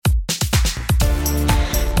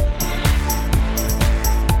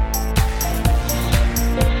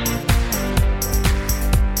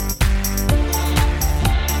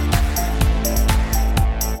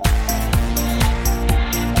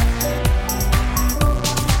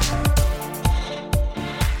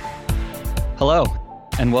Hello,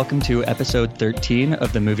 and welcome to episode 13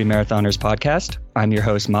 of the Movie Marathoners podcast. I'm your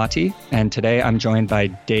host, Mati, and today I'm joined by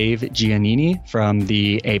Dave Giannini from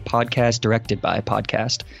the A Podcast Directed By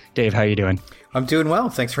podcast. Dave, how are you doing? I'm doing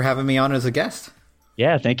well. Thanks for having me on as a guest.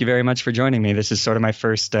 Yeah, thank you very much for joining me. This is sort of my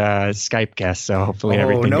first Skype guest, so hopefully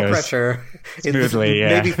everything goes pressure. Smoothly.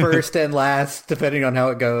 Maybe first and last, depending on how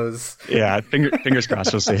it goes. Yeah, fingers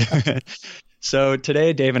crossed, we'll see. So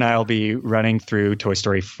today, Dave and I will be running through Toy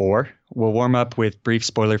Story 4. We'll warm up with brief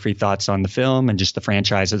spoiler-free thoughts on the film and just the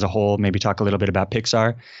franchise as a whole, maybe talk a little bit about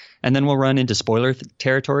Pixar. And then we'll run into spoiler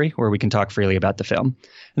territory where we can talk freely about the film.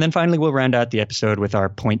 And then finally, we'll round out the episode with our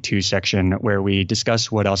point 2 section where we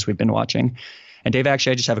discuss what else we've been watching. And Dave,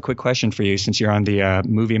 actually, I just have a quick question for you since you're on the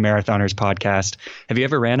Movie Marathoners podcast. Have you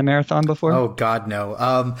ever ran a marathon before? Oh, God, no.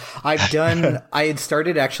 I had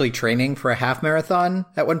started actually training for a half marathon.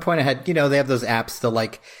 At one point I had, they have those apps, the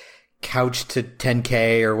like Couch to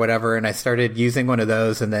 10K or whatever. And I started using one of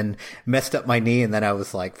those and then messed up my knee. And then I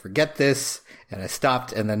was like, forget this. And I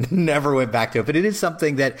stopped and then never went back to it. But it is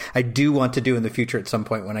something that I do want to do in the future at some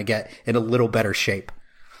point when I get in a little better shape.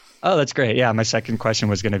 Oh, that's great. Yeah, my second question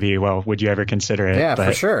was going to be, well, would you ever consider it? Yeah,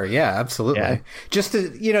 for sure. Yeah, absolutely. Yeah. Just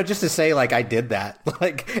to say, like, I did that,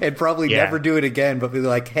 like, and probably never do it again, but be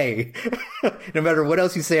like, hey, no matter what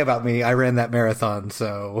else you say about me, I ran that marathon,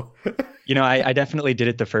 so. I definitely did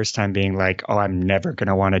it the first time being like, oh, I'm never going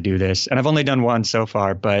to want to do this. And I've only done one so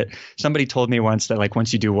far, but somebody told me once that, like,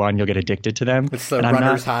 once you do one, you'll get addicted to them. It's the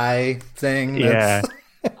runner's high thing. Yeah.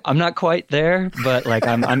 I'm not quite there, but like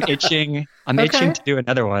I'm itching. I'm itching to do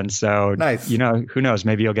another one. So nice. Who knows?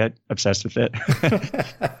 Maybe you'll get obsessed with it.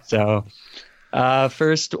 So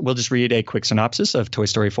first, we'll just read a quick synopsis of Toy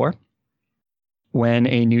Story 4. When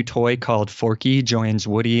a new toy called Forky joins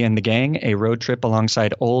Woody and the gang, a road trip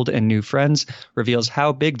alongside old and new friends reveals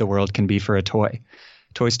how big the world can be for a toy.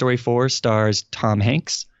 Toy Story 4 stars Tom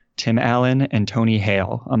Hanks, Tim Allen, and Tony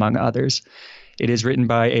Hale, among others. It is written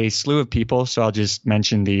by a slew of people, so I'll just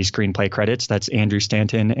mention the screenplay credits. That's Andrew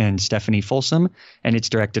Stanton and Stephanie Folsom, and it's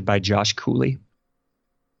directed by Josh Cooley.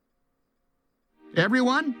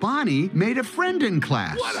 Everyone, Bonnie made a friend in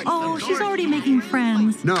class. Oh, she's already making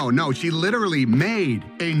friends. No, she literally made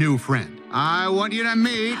a new friend. I want you to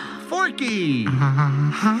meet Forky.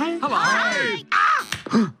 Hi. Hello. Hi.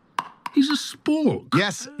 Ah! He's a spork.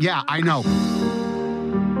 Yes, yeah, I know.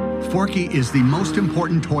 Forky is the most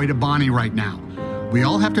important toy to Bonnie right now. We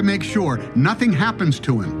all have to make sure nothing happens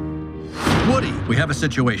to him. Woody, we have a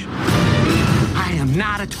situation. I am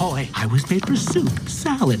not a toy. I was made for soup,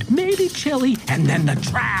 salad, maybe chili, and then the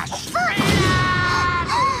trash.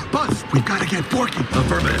 Buzz, we've got to get Forky.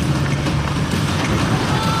 Affirmative.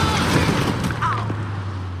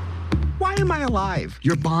 Why am I alive?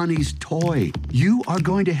 You're Bonnie's toy. You are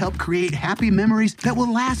going to help create happy memories that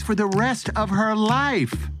will last for the rest of her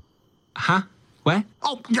life. Huh? What?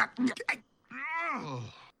 Oh, yeah.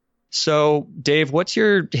 So, Dave, what's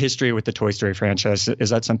your history with the Toy Story franchise? Is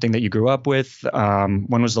that something that you grew up with?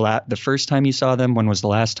 When was the first time you saw them? When was the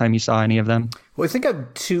last time you saw any of them? Well, I think I'm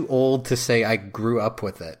too old to say I grew up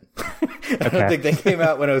with it. I don't think they came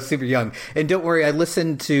out when I was super young. And don't worry, I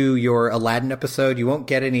listened to your Aladdin episode. You won't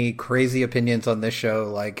get any crazy opinions on this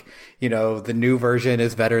show, like, the new version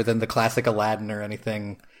is better than the classic Aladdin or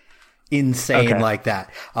anything insane like that.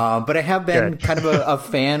 But I have been kind of a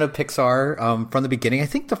fan of Pixar from the beginning. I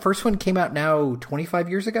think the first one came out now 25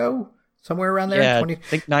 years ago, somewhere around there. Yeah, 20... I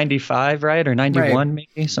think 95, right? Or 91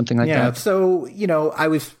 maybe, something like that. Yeah, so, I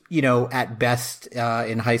was, at best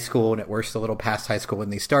in high school and at worst a little past high school when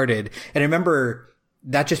they started. And I remember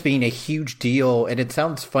that just being a huge deal. And it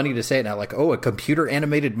sounds funny to say it now, like, oh, a computer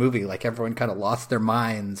animated movie. Like everyone kind of lost their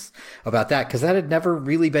minds about that because that had never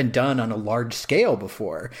really been done on a large scale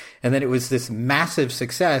before. And then it was this massive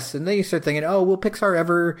success. And then you start thinking, oh, will Pixar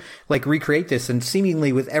ever like recreate this? And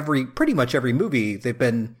seemingly with pretty much every movie, they've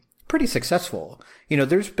been pretty successful.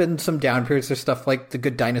 There's been some down periods. There's stuff like The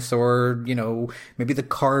Good Dinosaur, maybe the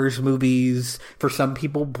Cars movies, for some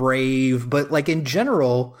people Brave, but like in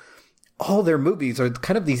general, all their movies are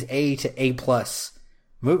kind of these A to A plus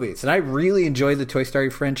movies. And I really enjoy the Toy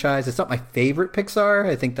Story franchise. It's not my favorite Pixar.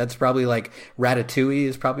 I think that's probably like Ratatouille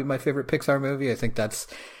is probably my favorite Pixar movie. I think that's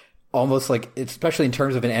almost like, especially in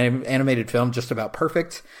terms of an animated film, just about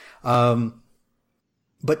perfect. But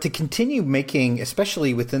to continue making,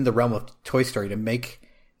 especially within the realm of Toy Story, to make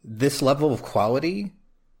this level of quality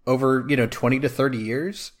over, 20 to 30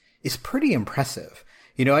 years is pretty impressive.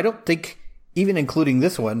 I don't think, even including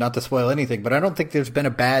this one, not to spoil anything, but I don't think there's been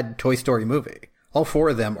a bad Toy Story movie. All four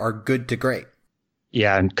of them are good to great.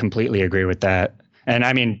 Yeah, I completely agree with that. And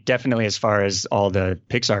I mean, definitely as far as all the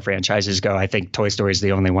Pixar franchises go, I think Toy Story is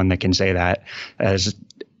the only one that can say that, as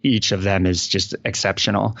each of them is just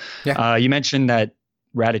exceptional. Yeah. You mentioned that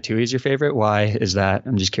Ratatouille is your favorite. Why is that?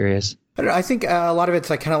 I'm just curious. I don't know, I think a lot of it's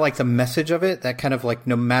like kind of like the message of it, that kind of like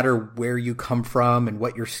no matter where you come from and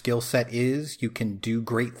what your skill set is, you can do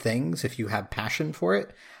great things if you have passion for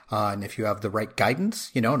it. And if you have the right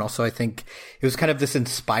guidance, and also I think it was kind of this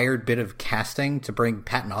inspired bit of casting to bring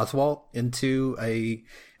Patton Oswalt into a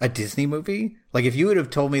Disney movie. Like if you would have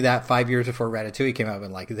told me that 5 years before Ratatouille came out, I'd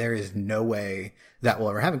been like, there is no way that will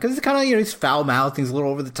ever happen. Cause it's kind of, he's foul mouthed, he's a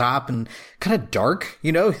little over the top and kind of dark,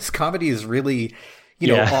 his comedy is really,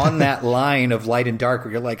 on that line of light and dark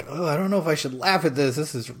where you're like, oh, I don't know if I should laugh at this.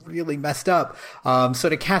 This is really messed up. So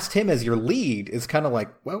to cast him as your lead is kind of like,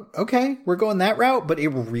 well, okay, we're going that route, but it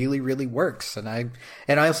really, really works. And I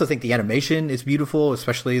also think the animation is beautiful,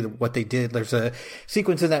 especially what they did. There's a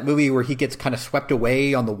sequence in that movie where he gets kind of swept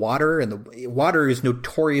away on the water, and the water is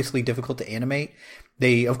notoriously difficult to animate.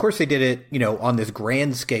 Of course they did it, on this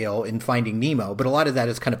grand scale in Finding Nemo, but a lot of that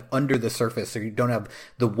is kind of under the surface. So you don't have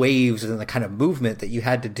the waves and the kind of movement that you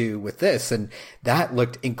had to do with this. And that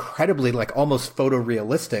looked incredibly like almost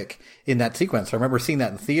photorealistic in that sequence. I remember seeing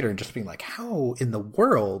that in theater and just being like, how in the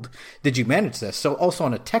world did you manage this? So also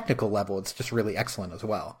on a technical level, it's just really excellent as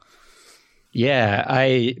well. Yeah,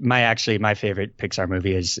 my favorite Pixar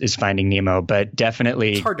movie is Finding Nemo, but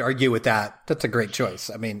definitely it's hard to argue with that. That's a great choice.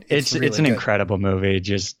 I mean, it's an good, incredible movie.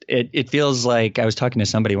 Just it feels like, I was talking to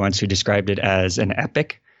somebody once who described it as an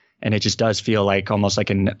epic, and it just does feel like almost like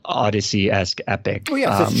an Odyssey-esque epic. Oh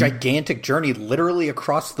yeah, it's this gigantic journey literally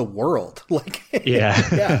across the world. Like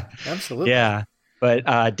yeah, absolutely. Yeah.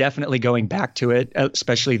 But definitely going back to it,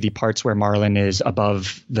 especially the parts where Marlin is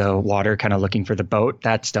above the water, kind of looking for the boat,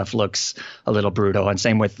 that stuff looks a little brutal. And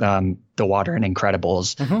same with the water in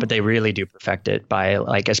Incredibles. Mm-hmm. But they really do perfect it by,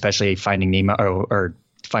 like, especially Finding Nemo or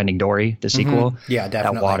Finding Dory, the sequel. Mm-hmm. Yeah,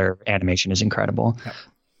 definitely. That water animation is incredible. Yep.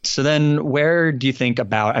 So then where do you think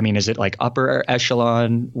is it like upper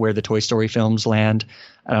echelon where the Toy Story films land?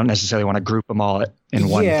 I don't necessarily want to group them all in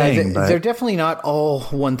one thing. They're definitely not all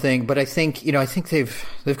one thing, but I think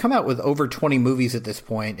they've come out with over 20 movies at this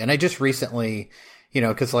point. And I just recently,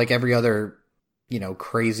 cause like every other,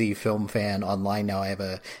 crazy film fan online now, I have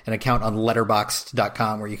an account on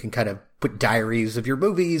letterboxd.com where you can kind of put diaries of your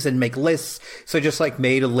movies and make lists. So I just like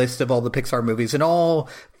made a list of all the Pixar movies, and all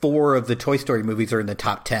 4 of the Toy Story movies are in the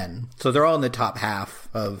top 10. So they're all in the top half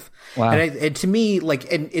of, wow. And to me,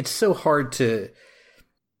 and it's so hard to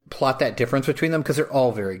plot that difference between them because they're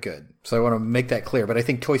all very good. So I want to make that clear. But I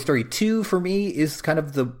think Toy Story 2 for me is kind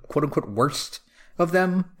of the quote unquote worst of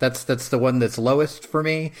them. That's the one that's lowest for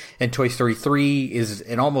me. And Toy Story 3 is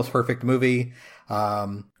an almost perfect movie.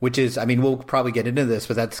 Which is, we'll probably get into this,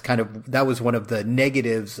 but that was one of the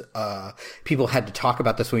negatives. People had to talk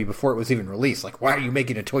about this movie before it was even released. Like, why are you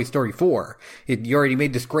making a Toy Story 4? You already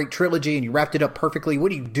made this great trilogy and you wrapped it up perfectly.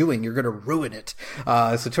 What are you doing? You're going to ruin it.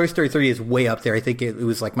 So Toy Story 3 is way up there. I think it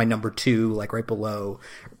was like my number 2, like right below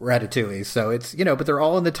Ratatouille. So it's, but they're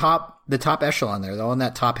all in the top echelon there. They're all in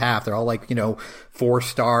that top half. They're all like,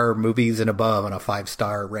 4-star movies and above on a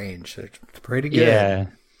 5-star range. It's pretty good. Yeah.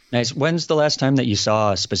 Nice. When's the last time that you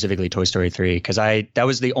saw specifically Toy Story 3? Because that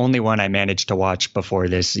was the only one I managed to watch before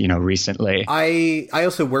this, recently. I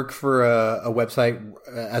also work for a website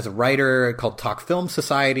as a writer called Talk Film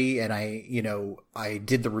Society, and I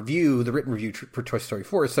did the written review for Toy Story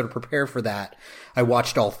 4. So to prepare for that, I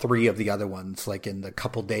watched all 3 of the other ones like in the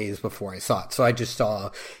couple days before I saw it. So I just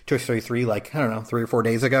saw Toy Story 3 like, I don't know, 3 or 4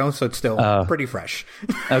 days ago. So it's still pretty fresh.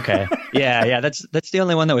 Okay. Yeah. That's the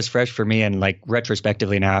only one that was fresh for me. And like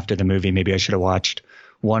retrospectively now after the movie, maybe I should have watched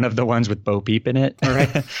one of the ones with Bo Peep in it. All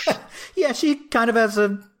right. Yeah, she kind of has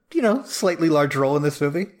a, slightly large role in this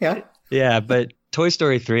movie. Yeah. Yeah, but Toy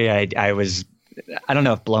Story 3, I was, I don't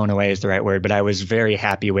know if blown away is the right word, but I was very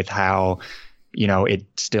happy with how, it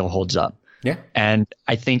still holds up. Yeah. And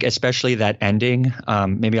I think especially that ending,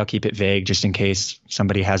 maybe I'll keep it vague just in case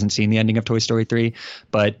somebody hasn't seen the ending of Toy Story 3,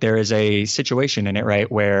 but there is a situation in it,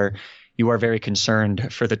 right, where you are very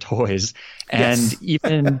concerned for the toys. And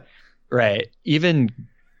yes. even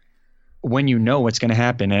when you know what's going to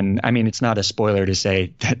happen, and it's not a spoiler to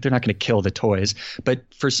say that they're not going to kill the toys, but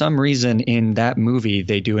for some reason in that movie,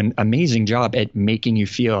 they do an amazing job at making you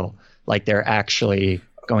feel like they're actually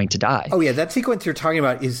going to die. Oh yeah, that sequence you're talking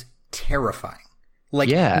about is terrifying. Like,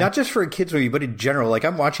 not just for a kid's movie, but in general, like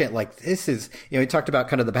I'm watching it like this is, we talked about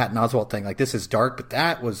kind of the Patton Oswalt thing, like this is dark, but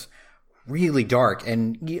that was really dark.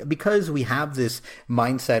 And because we have this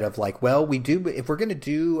mindset of like, well, if we're going to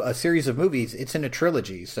do a series of movies, it's in a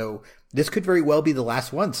trilogy. So this could very well be the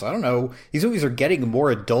last one. So I don't know. These movies are getting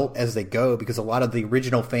more adult as they go because a lot of the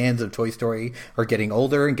original fans of Toy Story are getting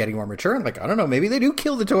older and getting more mature. And like, I don't know, maybe they do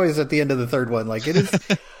kill the toys at the end of the third one. Like it is,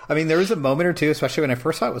 I mean, there was a moment or two, especially when I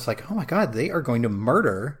first saw it, was like, oh my God, they are going to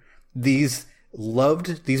murder these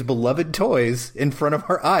beloved toys in front of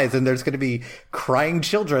our eyes, and there's going to be crying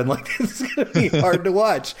children. Like, this is going to be hard to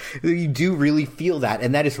watch. You do really feel that,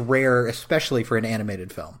 and that is rare, especially for an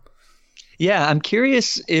animated film. Yeah, I'm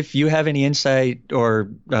curious if you have any insight or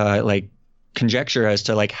like conjecture as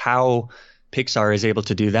to like how Pixar is able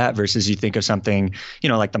to do that versus you think of something, you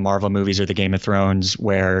know, like the Marvel movies or the Game of Thrones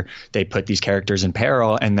where they put these characters in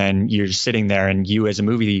peril and then you're sitting there and you as a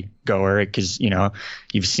movie goer, because, you know,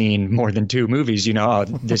 you've seen more than 2 movies, you know, oh,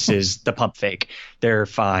 this is the pump fake. They're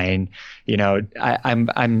fine. You know,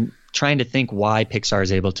 I'm trying to think why Pixar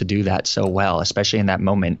is able to do that so well, especially in that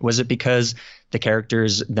moment. Was it because the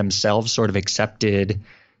characters themselves sort of accepted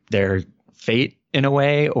their fate in a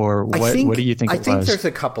way, or what do you think it was? I think there's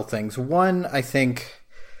a couple things. One, I think,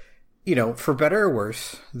 you know, for better or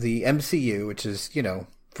worse, the MCU, which is, you know,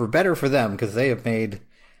 for better for them because they have made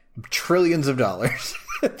trillions of dollars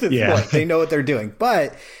at this point. They know what they're doing.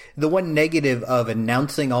 But the one negative of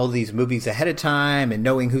announcing all these movies ahead of time and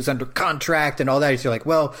knowing who's under contract and all that is you're like,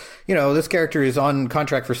 well, you know, this character is on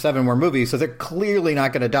contract for 7 more movies, so they're clearly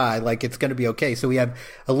not going to die. Like, it's going to be okay. So we have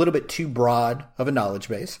a little bit too broad of a knowledge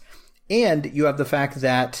base. And you have the fact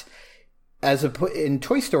that in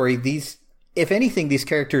Toy Story, if anything, these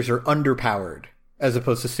characters are underpowered as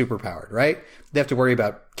opposed to superpowered, right? They have to worry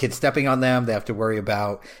about kids stepping on them. They have to worry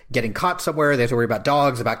about getting caught somewhere. They have to worry about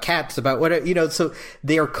dogs, about cats, about whatever, you know, so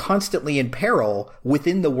they are constantly in peril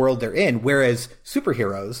within the world they're in. Whereas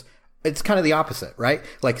superheroes, it's kind of the opposite, right?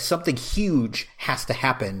 Like something huge has to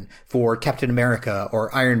happen for Captain America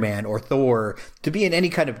or Iron Man or Thor to be in any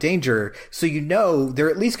kind of danger. So, you know, they're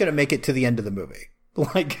at least going to make it to the end of the movie.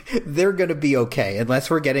 Like, they're going to be okay, unless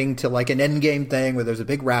we're getting to like an endgame thing where there's a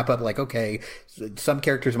big wrap up, like, okay, some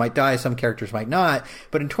characters might die, some characters might not.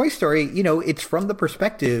 But in Toy Story, you know, it's from the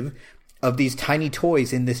perspective of these tiny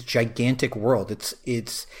toys in this gigantic world.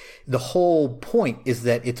 It's the whole point is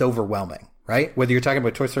that it's overwhelming, right? Whether you're talking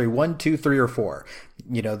about Toy Story 1, 2, 3, or 4.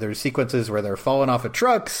 You know, there's sequences where they're falling off of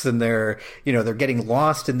trucks and they're getting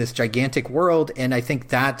lost in this gigantic world. And I think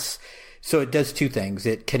so it does 2 things.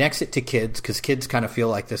 It connects it to kids because kids kind of feel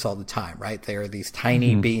like this all the time, right? They are these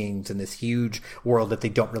tiny beings in this huge world that they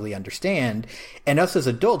don't really understand. And us as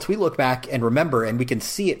adults, we look back and remember, and we can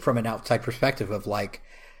see it from an outside perspective of like,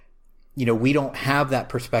 you know, we don't have that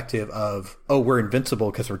perspective of, oh, we're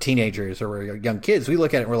invincible because we're teenagers or we're young kids. We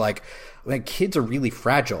look at it and we're like kids are really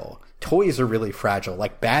fragile. Toys are really fragile.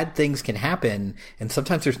 Like, bad things can happen, and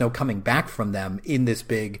sometimes there's no coming back from them in this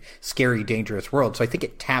big, scary, dangerous world. So I think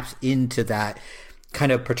it taps into that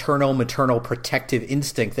kind of paternal, maternal, protective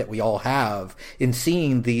instinct that we all have in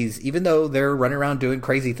seeing these, even though they're running around doing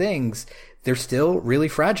crazy things, they're still really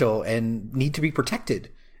fragile and need to be protected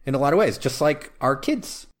in a lot of ways, just like our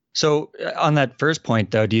kids. So on that first point,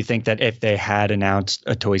 though, do you think that if they had announced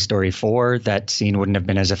a Toy Story 4, that scene wouldn't have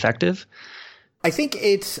been as effective? I think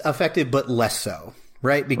it's effective, but less so,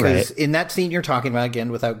 right? Because in that scene you're talking about,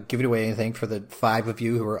 again, without giving away anything for the 5 of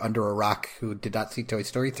you who are under a rock who did not see Toy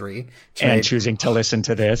Story 3. And choosing to listen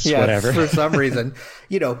to this, whatever. For some reason.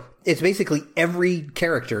 You know, it's basically every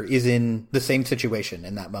character is in the same situation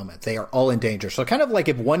in that moment. They are all in danger. So kind of like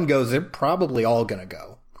if one goes, they're probably all going to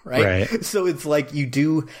go. Right? So it's like you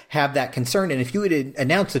do have that concern. And if you would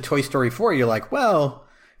announce a Toy Story 4, you're like, well,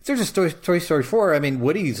 if there's a Toy Story 4, I mean,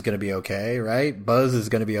 Woody's going to be okay, right? Buzz is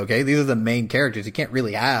going to be okay. These are the main characters. You can't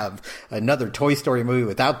really have another Toy Story movie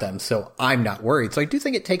without them. So I'm not worried. So I do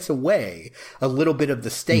think it takes away a little bit of the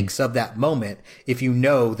stakes of that moment. If you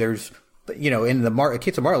know there's, you know, in the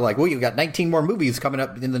Kids of Marvel, like, well, you've got 19 more movies coming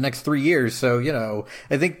up in the next 3 years. So, you know,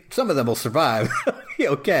 I think some of them will survive.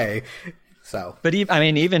 Okay. So, but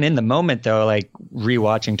even in the moment, though, like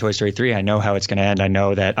rewatching Toy Story 3, I know how it's going to end. I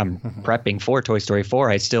know that I'm prepping for Toy Story 4.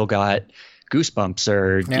 I still got goosebumps,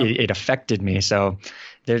 or it affected me. So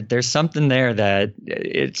there's something there that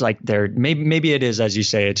it's like maybe it is, as you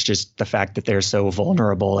say, it's just the fact that they're so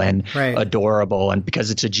vulnerable and adorable. And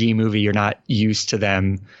because it's a G movie, you're not used to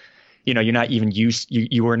them, you're not even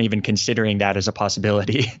you weren't even considering that as a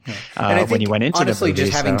possibility when you went into honestly, the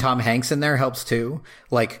movie. Just having Tom Hanks in there helps too.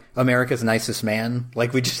 Like America's Nicest Man.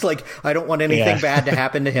 Like we just I don't want anything bad to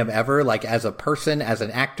happen to him ever. Like as a person, as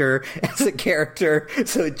an actor, as a character.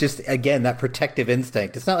 So it just, again, that protective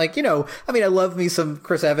instinct. It's not like, I mean, I love me some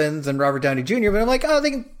Chris Evans and Robert Downey Jr., but I'm like, oh,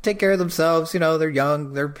 they can take care of themselves. They're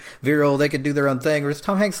young, they're virile, they can do their own thing. Whereas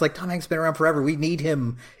Tom Hanks been around forever. We need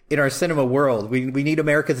him in our cinema world. We need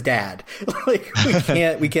America's dad. We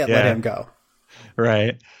can't let him go.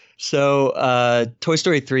 Right. So Toy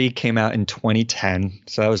Story 3 came out in 2010.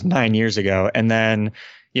 So that was 9 years ago. And then,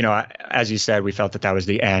 as you said, we felt that was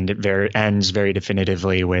the end. It ends very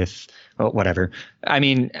definitively with whatever. I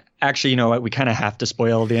mean, actually, you know what? We kind of have to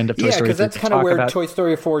spoil the end of Toy Story 3. Yeah, because that's kind of where Toy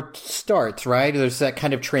Story 4 starts, right? There's that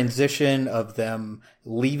kind of transition of them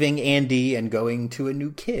leaving Andy and going to a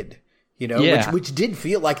new kid. Which did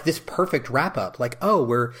feel like this perfect wrap up. Like,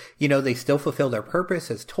 oh, they still fulfill their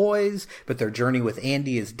purpose as toys, but their journey with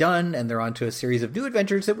Andy is done and they're on to a series of new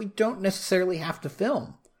adventures that we don't necessarily have to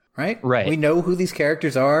film. Right? Right. We know who these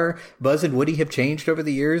characters are. Buzz and Woody have changed over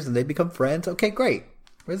the years and they become friends. Okay, great.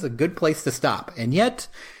 This is a good place to stop. And yet,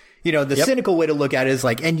 the cynical way to look at it is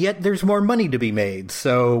and yet there's more money to be made.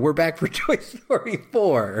 So we're back for Toy Story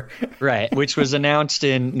 4. Right. Which was announced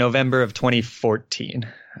in November of 2014.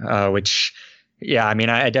 I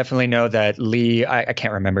definitely know that Lee, I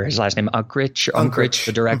can't remember his last name, Unkrich,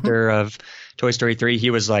 the director of Toy Story 3,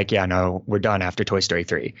 he was like, yeah, no, we're done after Toy Story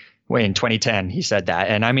 3. In 2010, he said that.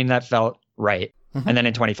 And I mean, that felt right. Mm-hmm. And then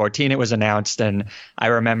in 2014, it was announced. And I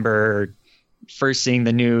remember first seeing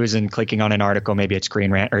the news and clicking on an article, maybe at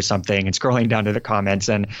Screen Rant or something, and scrolling down to the comments.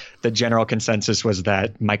 And the general consensus was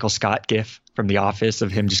that Michael Scott gif from The Office of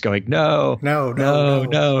him just going, no.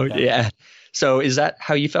 Yeah. So is that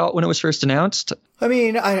how you felt when it was first announced? I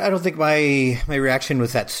mean, I don't think my reaction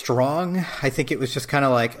was that strong. I think it was just kind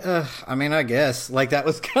of I guess. That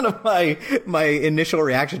was kind of my initial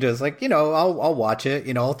reaction to it. It's I'll watch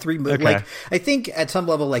it, all three movies. Okay. I think at some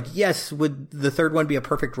level, yes, would the third one be a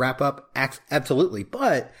perfect wrap up? Absolutely.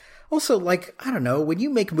 But also, I don't know, when you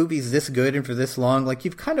make movies this good and for this long,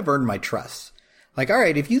 you've kind of earned my trust. All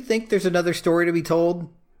right, if you think there's another story to be told,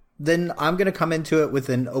 then I'm going to come into it with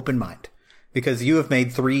an open mind. Because you have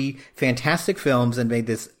made 3 fantastic films and made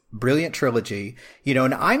this brilliant trilogy,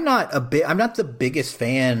 and I'm not the biggest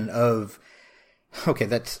fan of, okay,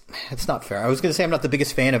 that's not fair. I was going to say I'm not the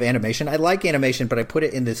biggest fan of animation. I like animation, but I put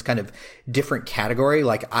it in this kind of different category.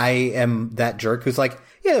 I am that jerk who's yeah,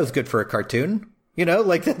 it was good for a cartoon.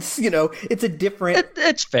 That's, it's a different.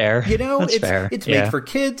 It's fair. That's fair. It's made for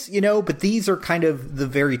kids, but these are kind of the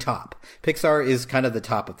very top. Pixar is kind of the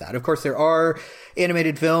top of that. Of course, there are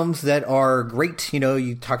animated films that are great.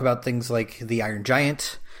 You talk about things like The Iron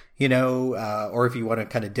Giant, or if you want to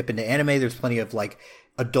kind of dip into anime, there's plenty of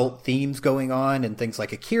adult themes going on and things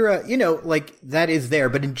like Akira, that is there.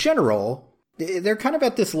 But in general, they're kind of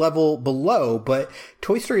at this level below, but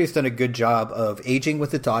Toy Story has done a good job of aging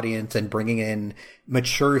with its audience and bringing in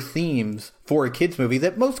mature themes for a kids movie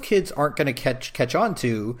that most kids aren't going to catch on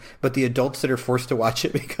to, but the adults that are forced to watch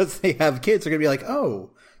it because they have kids are going to be like,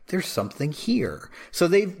 oh, there's something here. So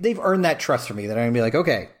they've earned that trust from me that I'm going to be like,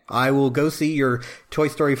 okay, I will go see your Toy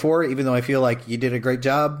Story 4, even though I feel like you did a great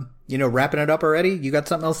job, wrapping it up already. You got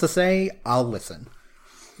something else to say? I'll listen.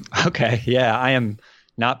 Okay. Yeah, I am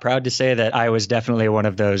not proud to say that I was definitely one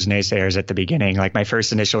of those naysayers at the beginning. My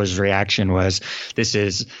first initial reaction was, this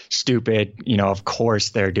is stupid. Of course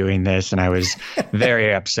they're doing this. And I was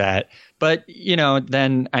very upset. But,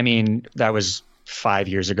 then, I mean, that was 5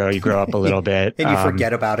 years ago. You grow up a little bit. And you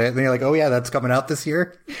forget about it. And you're like, oh, yeah, that's coming out this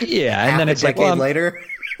year. Yeah. And then it's a decade later.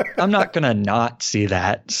 I'm not going to not see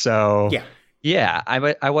that. So, yeah. Yeah,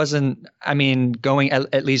 I wasn't, I mean, going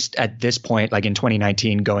at least at this point, in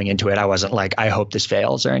 2019, going into it, I wasn't I hope this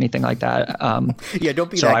fails or anything like that. Yeah,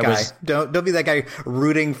 don't be that guy. Don't be that guy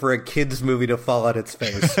rooting for a kid's movie to fall on its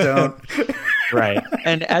face. Don't. Right.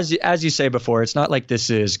 And as you say before, it's not like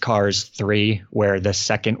this is Cars 3 where the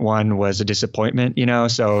second one was a disappointment,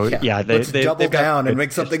 So yeah, let's double down and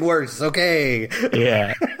make something worse. Okay.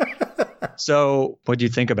 Yeah. So what do you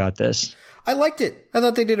think about this? I liked it. I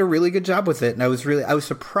thought they did a really good job with it. And I was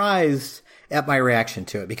surprised at my reaction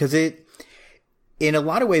to it because it, in a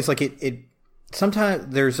lot of ways, it sometimes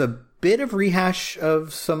there's a bit of rehash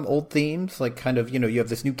of some old themes, you have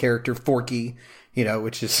this new character, Forky,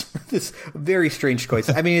 which is this very strange choice.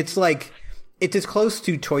 I mean, it's it's as close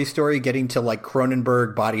to Toy Story getting to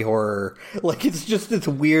Cronenberg body horror. It's just this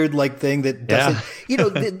weird thing that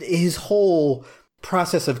doesn't, his whole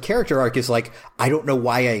process of character arc is like, I don't know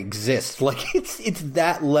why I exist. Like it's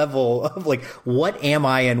that level of like, what am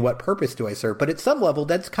I and what purpose do I serve? But at some level,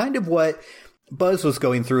 that's kind of what Buzz was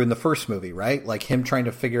going through in the first movie, right? Like him trying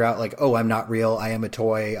to figure out like, oh, I'm not real. I am a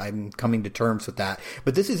toy. I'm coming to terms with that.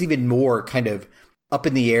 But this is even more kind of up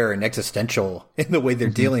in the air and existential in the way they're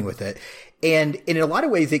dealing with it. And in a lot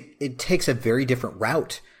of ways, it takes a very different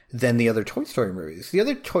route than the other Toy Story movies. The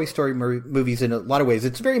other Toy Story movies, in a lot of ways,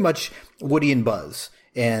 it's very much Woody and Buzz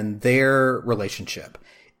and their relationship.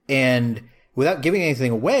 And without giving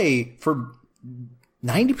anything away, for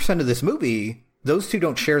 90% of this movie, those two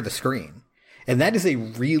don't share the screen. And that is a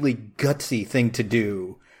really gutsy thing to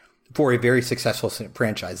do for a very successful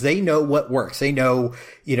franchise. They know what works. They know,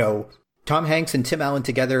 Tom Hanks and Tim Allen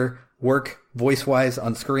together work voice-wise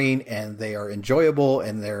on screen, and they are enjoyable,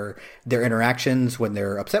 and their interactions when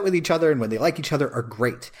they're upset with each other and when they like each other are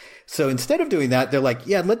great. So instead of doing that, they're like,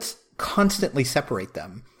 yeah, let's constantly separate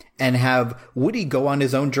them and have Woody go on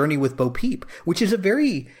his own journey with Bo Peep, which is a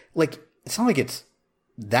very, like, it's not like it's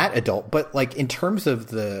that adult, but like in terms of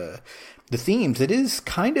the themes, it is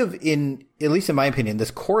kind of, in, at least in my opinion,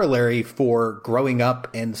 this corollary for growing up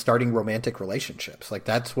and starting romantic relationships. Like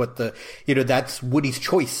that's what that's Woody's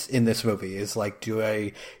choice in this movie is like, do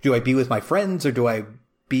I be with my friends or do I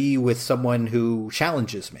be with someone who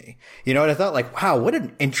challenges me? And I thought like, wow, what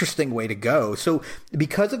an interesting way to go. So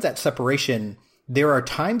because of that separation, there are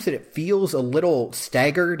times that it feels a little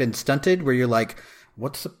staggered and stunted where you're like,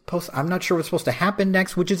 I'm not sure what's supposed to happen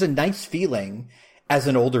next, which is a nice feeling as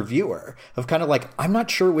an older viewer of kind of like, I'm not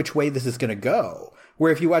sure which way this is going to go.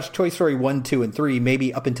 Where if you watch Toy Story 1, 2, and 3,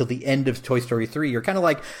 maybe up until the end of Toy Story 3, you're kind of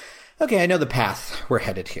like, okay, I know the path we're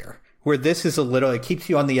headed here. Where this is it keeps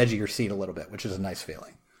you on the edge of your seat a little bit, which is a nice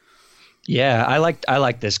feeling. Yeah, I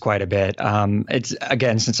like this quite a bit. It's,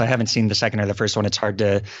 again, since I haven't seen the second or the first one, it's hard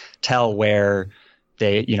to tell where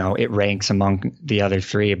it ranks among the other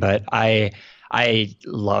three, but I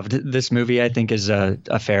loved this movie, I think, is a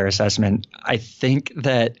fair assessment. I think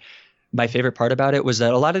that my favorite part about it was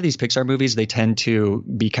that a lot of these Pixar movies, they tend to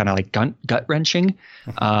be kind of like gut wrenching.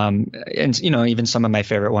 And, even some of my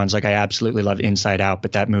favorite ones, like I absolutely love Inside Out,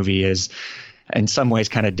 but that movie is in some ways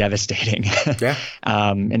kind of devastating. Yeah.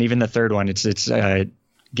 And even the third one, it's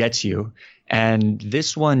gets you. And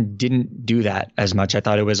this one didn't do that as much. I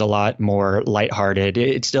thought it was a lot more lighthearted.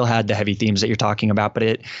 It still had the heavy themes that you're talking about, but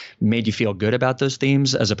it made you feel good about those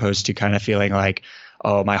themes as opposed to kind of feeling like,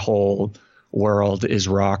 oh, my whole world is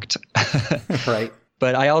rocked. Right.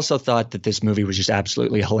 But I also thought that this movie was just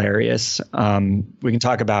absolutely hilarious. We can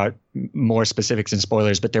talk about more specifics and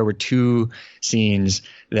spoilers, but there were two scenes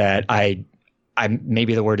that I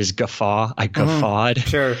maybe the word is guffaw. I guffawed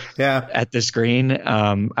Sure. Yeah. at the screen.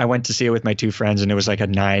 I went to see it with my two friends, and it was like a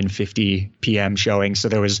 9:50 p.m. showing. So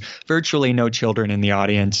there was virtually no children in the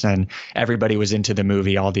audience, and everybody was into the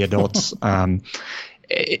movie, all the adults.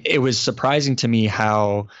 It was surprising to me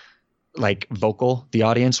how like vocal the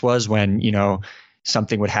audience was when,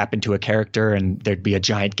 something would happen to a character and there'd be a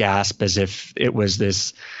giant gasp as if it was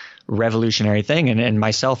this revolutionary thing. And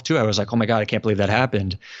myself too, I was like, oh my God, I can't believe that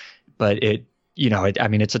happened. But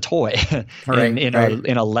it's a toy. Right,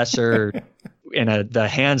 in a lesser, the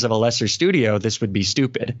hands of a lesser studio, this would be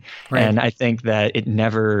stupid. Right. And I think that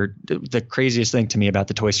the craziest thing to me about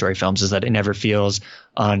the Toy Story films is that it never feels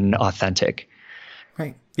unauthentic.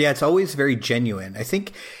 Right. Yeah, it's always very genuine. I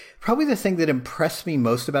think probably the thing that impressed me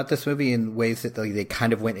most about this movie in ways that they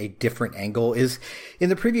kind of went a different angle is in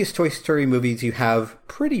the previous Toy Story movies, you have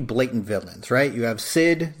pretty blatant villains, right? You have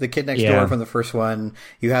Sid, the kid next door from the first one.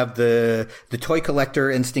 You have the toy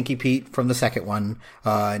collector and Stinky Pete from the second one.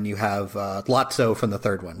 And you have Lotso from the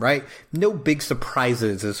third one, right? No big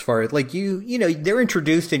surprises as far as like they're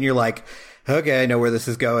introduced and you're like, okay, I know where this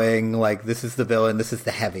is going. Like this is the villain. This is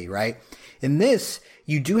the heavy, right? In this,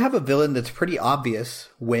 you do have a villain that's pretty obvious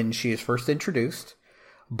when she is first introduced,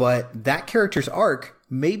 but that character's arc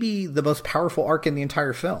may be the most powerful arc in the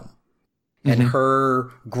entire film. And her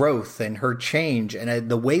growth and her change and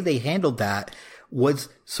the way they handled that was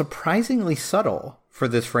surprisingly subtle for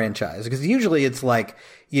this franchise. Because usually it's like,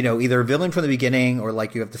 either a villain from the beginning or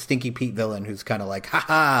like you have the Stinky Pete villain who's kind of like,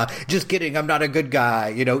 haha, just kidding, I'm not a good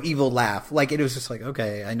guy, evil laugh. Like it was just like,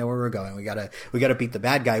 okay, I know where we're going. We gotta beat the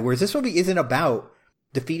bad guy. Whereas this movie isn't about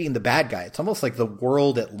defeating the bad guy. It's almost like the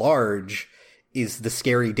world at large is the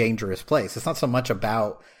scary, dangerous place. It's not so much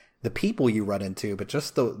about the people you run into, but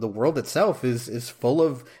just the world itself is full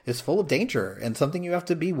of danger and something you have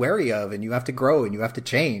to be wary of, and you have to grow and you have to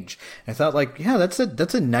change. And I thought like, yeah, that's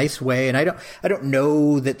a nice way. And I don't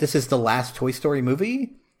know that this is the last Toy Story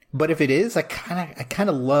movie, but if it is, I kind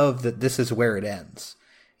of love that this is where it ends.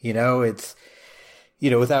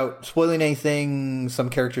 without spoiling anything, some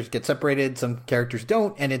characters get separated, some characters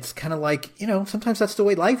don't. And it's kind of like, sometimes that's the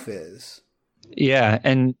way life is. Yeah.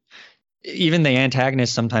 And even the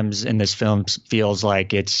antagonist sometimes in this film feels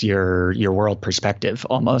like it's your world perspective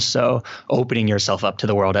almost. So opening yourself up to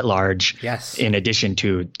the world at large. Yes. In addition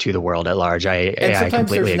to the world at large. I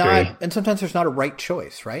completely agree. And sometimes there's not a right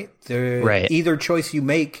choice, right? Right. Either choice you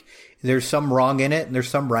make, there's some wrong in it and there's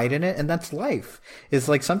some right in it. And that's life. It's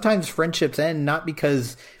like sometimes friendships end not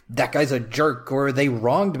because that guy's a jerk or they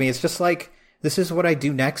wronged me. It's just like, this is what I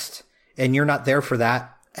do next and you're not there for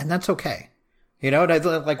that. And that's okay. And I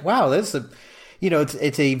was like, wow, this is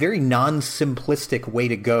it's a very non-simplistic way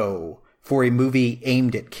to go for a movie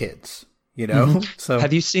aimed at kids, Mm-hmm. So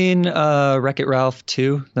have you seen Wreck-It Ralph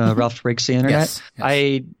 2, Ralph Breaks the Internet?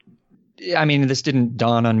 Yes. I mean, this didn't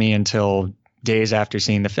dawn on me until days after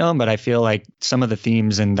seeing the film, but I feel like some of the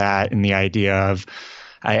themes in that and the idea of,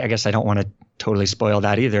 I guess I don't want to totally spoil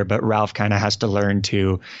that either, but Ralph kind of has to learn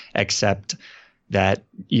to accept that,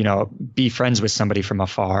 be friends with somebody from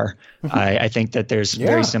afar. I think that there's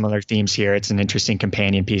very similar themes here. It's an interesting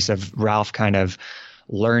companion piece of Ralph kind of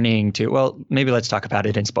learning to, well, maybe let's talk about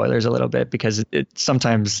it in spoilers a little bit, because it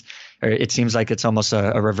sometimes, or it seems like it's almost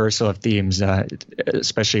a reversal of themes,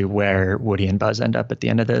 especially where Woody and Buzz end up at the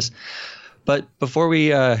end of this. But before we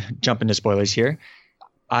jump into spoilers here,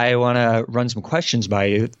 I want to run some questions by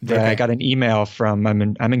you. I got an email from, I'm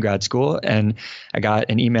in grad school, and I got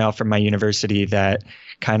an email from my university that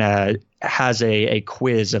kind of has a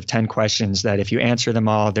quiz of 10 questions that if you answer them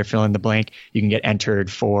all, they're fill in the blank, you can get entered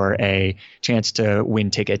for a chance to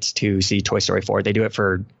win tickets to see Toy Story 4. They do it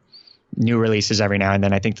for new releases every now and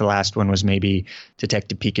then. I think the last one was maybe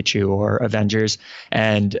Detective Pikachu or Avengers.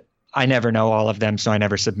 And I never know all of them, so I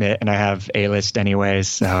never submit, and I have A-list anyways.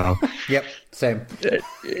 So yep, same.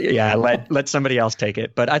 Yeah, let somebody else take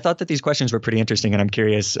it. But I thought that these questions were pretty interesting, and I'm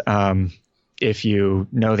curious if you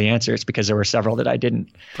know the answers, because there were several that I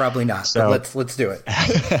didn't. Probably not. So let's do it.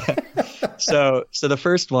 So the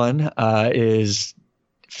first one is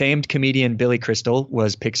famed comedian Billy Crystal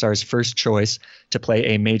was Pixar's first choice to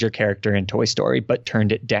play a major character in Toy Story, but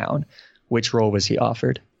turned it down. Which role was he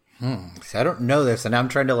offered? So I don't know this, and I'm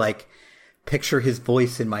trying to picture his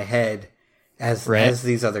voice in my head as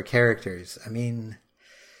these other characters. I mean,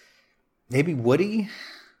 maybe Woody?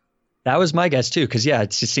 That was my guess too, because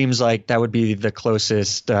it seems like that would be the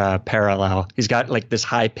closest parallel. He's got this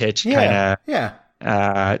high pitched kind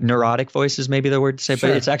of neurotic voice is maybe the word to say,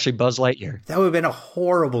 but it's actually Buzz Lightyear. That would have been a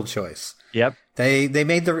horrible choice. Yep. They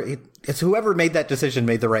made it's whoever made that decision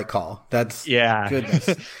made the right call. That's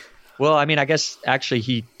goodness. Well, I mean, I guess actually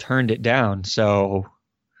he turned it down. So,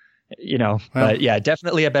 but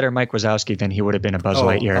definitely a better Mike Wazowski than he would have been a Buzz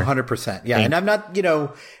Lightyear. 100%. Yeah. And I'm not,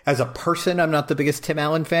 as a person, I'm not the biggest Tim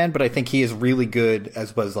Allen fan, but I think he is really good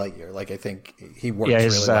as Buzz Lightyear. I think he works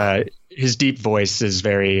really well. His deep voice is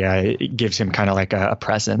very, gives him kind of a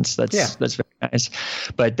presence. That's very nice.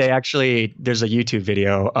 But there's a YouTube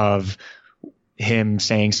video of him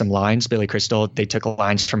saying some lines, Billy Crystal. They took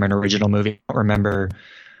lines from an original movie. I don't remember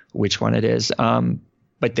which one it is.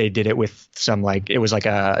 But they did it with some it was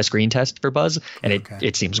a screen test for Buzz, and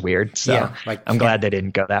it seems weird. So I'm glad they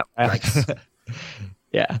didn't go that way. Right.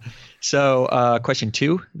 Yeah. So question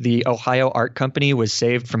 2, the Ohio Art Company was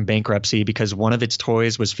saved from bankruptcy because one of its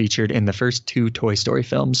toys was featured in the first 2 Toy Story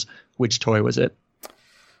films. Which toy was it?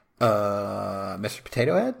 Mr.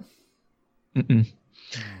 Potato Head? Mm-mm.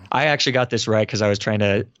 I actually got this right because I was trying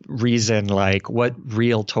to reason what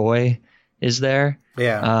real toy is there?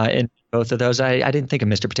 Yeah. In both of those, I didn't think of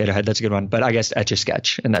Mr. Potato Head. That's a good one, but I guess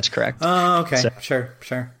Etch-a-Sketch, and that's correct. Oh, okay. So,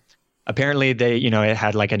 sure. Apparently, they, it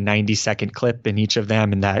had a 90-second clip in each of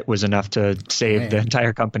them, and that was enough to save the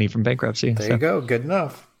entire company from bankruptcy. There you go. Good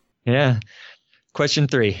enough. Yeah. Question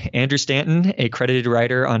 3. Andrew Stanton, a credited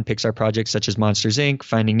writer on Pixar projects such as Monsters, Inc.,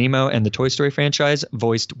 Finding Nemo, and the Toy Story franchise,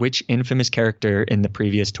 voiced which infamous character in the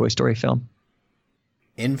previous Toy Story film?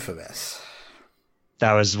 Infamous.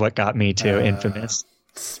 That was what got me to infamous.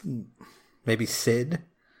 Maybe Sid?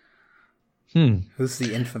 Who's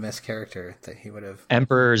the infamous character that he would have?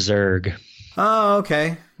 Emperor Zurg. Oh,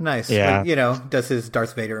 okay. Nice. Yeah. Does his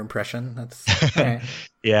Darth Vader impression. That's right.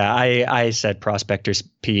 Yeah, I said Prospector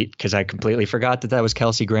Pete because I completely forgot that was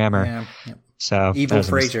Kelsey Grammer. Yeah. So Evil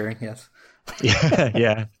Frasier, yes.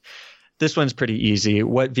 Yeah. This one's pretty easy.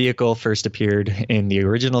 What vehicle first appeared in the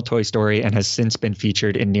original Toy Story and has since been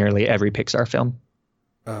featured in nearly every Pixar film?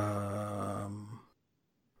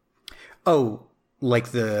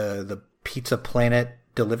 The Pizza Planet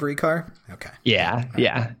delivery car? Okay. Yeah.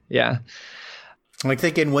 I'm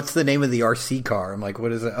thinking, what's the name of the RC car? I'm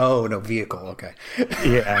what is it? Oh, no, vehicle. Okay.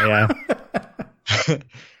 Yeah.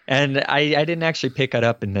 And I didn't actually pick it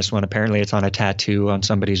up in this one. Apparently, it's on a tattoo on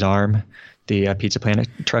somebody's arm. The Pizza Planet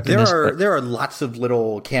truck. There are lots of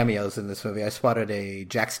little cameos in this movie. I spotted a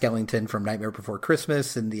Jack Skellington from Nightmare Before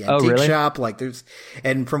Christmas in the antique shop. Like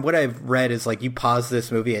and from what I've read is like you pause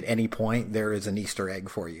this movie at any point, there is an Easter egg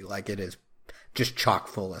for you. Like it is just chock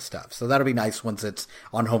full of stuff. So that'll be nice once it's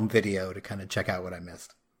on home video to kind of check out what I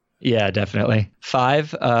missed. Yeah, definitely.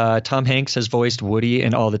 5, Tom Hanks has voiced Woody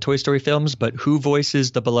in all the Toy Story films, but who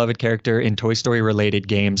voices the beloved character in Toy Story related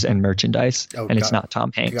games and merchandise? It's not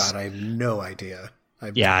Tom Hanks. God, I have no idea.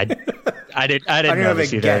 I didn't know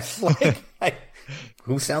this either. Guess.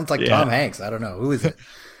 Who sounds like Tom Hanks? I don't know. Who is it?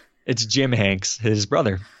 It's Jim Hanks, his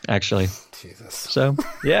brother, actually. Jesus. So,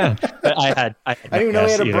 yeah. But I didn't even know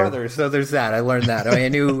he had a brother, so there's that. I learned that. I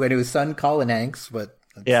knew his son, Colin Hanks, but...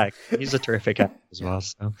 Yeah, he's a terrific actor as well.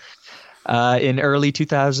 So, in the early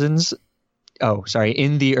 2000s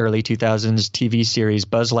TV series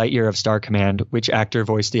Buzz Lightyear of Star Command, which actor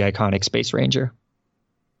voiced the iconic Space Ranger?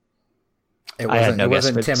 It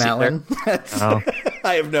wasn't Tim Allen. No.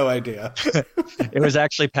 I have no idea. It was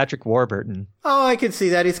actually Patrick Warburton. Oh, I can see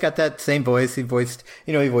that. He's got that same voice. He voiced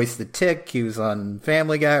the Tick. He was on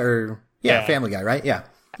Family Guy Family Guy, right? Yeah.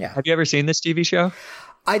 Yeah. Have you ever seen this TV show?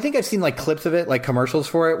 I think I've seen like clips of it, like commercials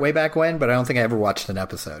for it way back when, but I don't think I ever watched an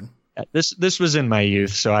episode. This was in my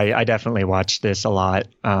youth, so I definitely watched this a lot.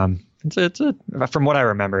 From what I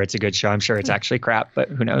remember, it's a good show. I'm sure it's actually crap, but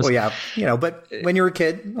who knows? Well, yeah, but when you were a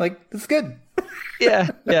kid, like it's good. Yeah.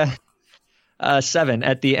 7,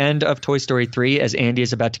 at the end of Toy Story 3, as Andy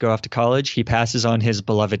is about to go off to college, he passes on his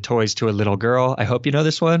beloved toys to a little girl. I hope you know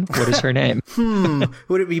this one. What is her name?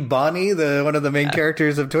 Would it be Bonnie, one of the main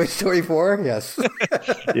characters of Toy Story 4? Yes.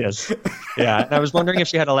 Yes. Yeah. And I was wondering if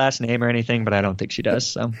she had a last name or anything, but I don't think she does.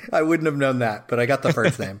 So I wouldn't have known that, but I got the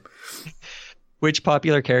first name. Which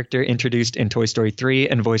popular character introduced in Toy Story 3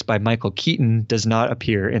 and voiced by Michael Keaton does not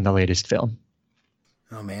appear in the latest film?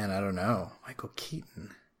 Oh, man, I don't know. Michael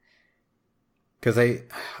Keaton. Because he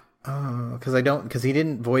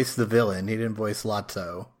didn't voice the villain. He didn't voice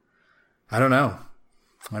Lotso. I don't know.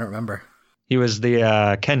 I don't remember. He was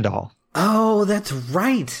the Ken doll. Oh, that's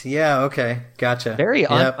right. Yeah. Okay. Gotcha. Very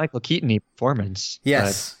Michael Keaton-y performance.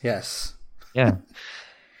 Yes. Yeah.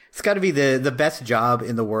 It's got to be the best job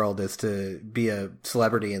in the world is to be a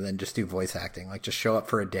celebrity and then just do voice acting. Like just show up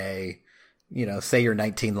for a day, say your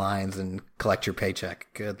 19 lines and collect your paycheck.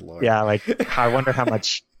 Good Lord. Yeah. Like I wonder how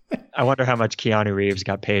much Keanu Reeves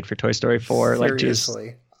got paid for Toy Story 4.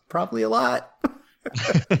 Seriously. Probably a lot.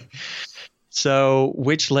 So,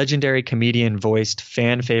 which legendary comedian voiced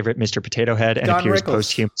fan favorite Mr. Potato Head and Don appears Rickles.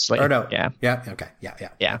 posthumously? Or no. Yeah. Yeah. Okay. Yeah.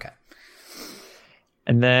 Okay.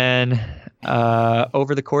 And then,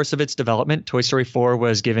 over the course of its development, Toy Story 4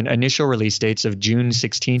 was given initial release dates of June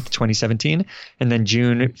 16th, 2017, and then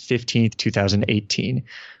June 15th, 2018.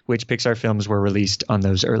 Which Pixar films were released on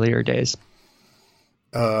those earlier days?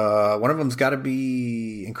 One of them's got to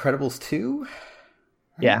be Incredibles 2. Right?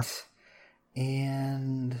 Yeah.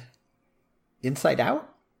 And Inside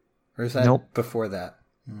Out? Or is that before that?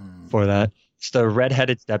 Before that. It's the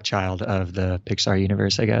redheaded stepchild of the Pixar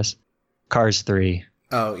universe, I guess. Cars 3.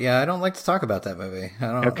 Oh, yeah, I don't like to talk about that movie.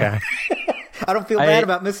 Okay. I don't feel bad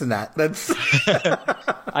about missing that. That's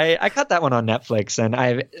I got that one on Netflix,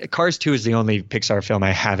 and Cars 2 is the only Pixar film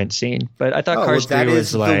I haven't seen. But I thought Cars 3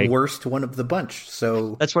 was the worst one of the bunch.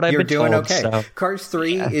 So that's what I've been told. You're doing okay. So. Cars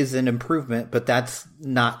 3 is an improvement, but that's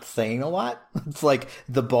not saying a lot. It's like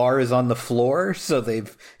the bar is on the floor, so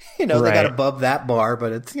they've they got above that bar,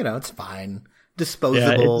 but it's it's fine,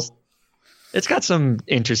 disposable. Yeah, it's got some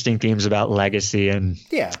interesting themes about legacy and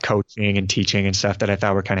coaching and teaching and stuff that I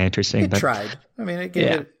thought were kind of interesting. It tried. I mean, it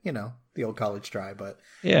gave it, the old college try, but...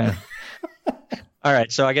 Yeah. All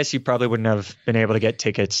right. So I guess you probably wouldn't have been able to get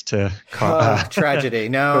tickets to... tragedy.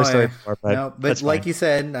 No. But like fine. you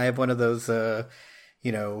said, I have one of those,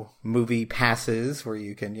 movie passes where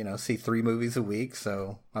you can, see 3 movies a week.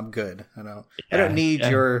 So I'm good. I don't need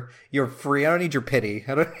your free. I don't need your pity.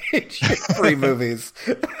 I don't need your free movies.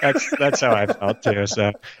 That's how I felt too.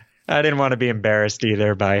 So I didn't want to be embarrassed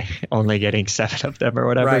either by only getting 7 of them or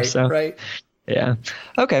whatever. Right. Yeah.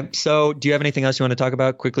 Okay. So do you have anything else you want to talk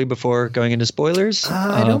about quickly before going into spoilers?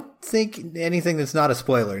 I don't think anything that's not a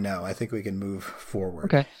spoiler. No, I think we can move forward.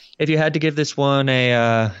 Okay. If you had to give this one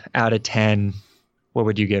a out of 10, what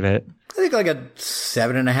would you give it? I think like a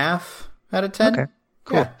 7.5 out of 10. Okay.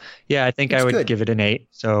 Cool. Yeah, I think I would give it an 8.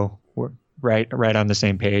 So we're right on the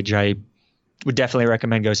same page. I would definitely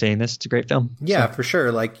recommend go seeing this. It's a great film. Yeah, for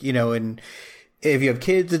sure. Like, and if you have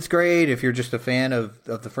kids, it's great. If you're just a fan of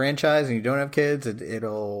the franchise and you don't have kids,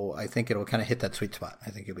 I think it'll kind of hit that sweet spot. I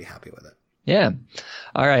think you'll be happy with it. Yeah.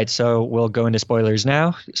 All right. So we'll go into spoilers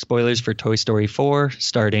now. Spoilers for Toy Story 4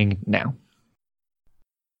 starting now.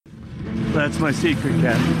 That's my secret,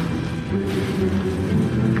 Captain.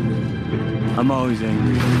 I'm always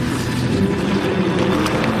angry.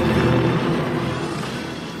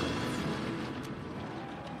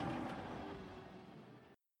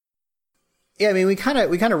 Yeah, I mean, we kind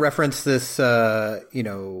of reference this,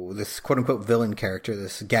 this quote unquote villain character,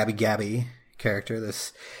 this Gabby Gabby character,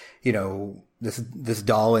 this, this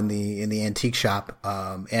doll in the antique shop,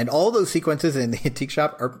 and all those sequences in the antique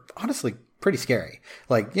shop are honestly pretty scary.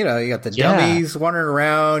 Like, you got the dummies wandering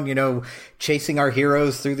around, chasing our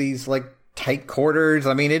heroes through these like tight quarters.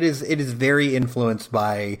 I mean, it is very influenced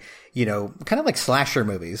by, kind of like slasher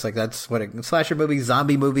movies. Like that's what slasher movies,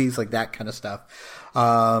 zombie movies, like that kind of stuff.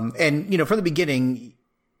 And from the beginning,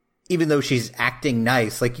 even though she's acting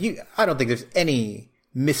nice, like I don't think there's any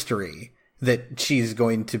mystery that she's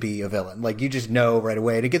going to be a villain. Like you just know right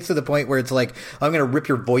away. And it gets to the point where it's like, I'm going to rip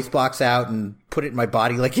your voice box out and put it in my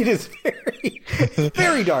body. Like it is very,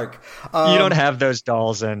 very dark. You don't have those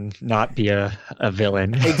dolls and not be a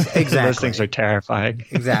villain. Exactly. Those things are terrifying.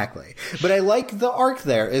 Exactly. But I like the arc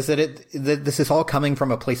there is that this is all coming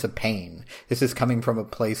from a place of pain. This is coming from a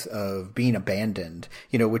place of being abandoned,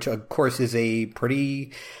 which of course is a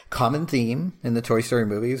pretty common theme in the Toy Story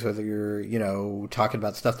movies, whether you're, talking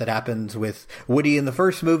about stuff that happens with Woody in the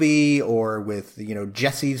first movie or with,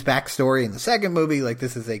 Jessie's backstory in the second movie. Like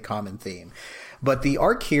this is a common theme. But the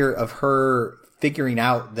arc here of her figuring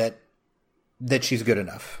out that she's good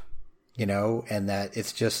enough, and that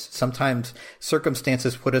it's just sometimes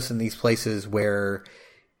circumstances put us in these places where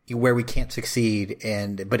we can't succeed.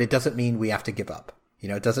 But it doesn't mean we have to give up.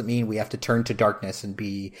 It doesn't mean we have to turn to darkness and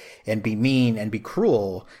be mean and be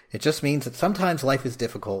cruel. It just means that sometimes life is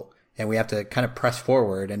difficult and we have to kind of press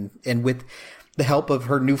forward. And with the help of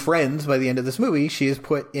her new friends by the end of this movie, she is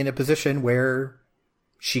put in a position where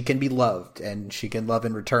she can be loved and she can love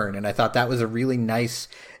in return. And I thought that was a really nice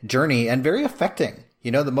journey and very affecting.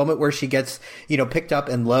 The moment where she gets, picked up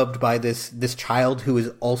and loved by this child who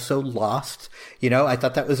is also lost, I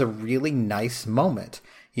thought that was a really nice moment,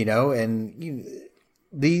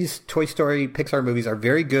 these Toy Story Pixar movies are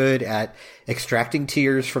very good at extracting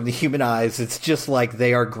tears from the human eyes. It's just like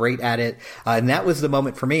they are great at it. And that was the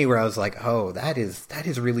moment for me where I was like, oh, that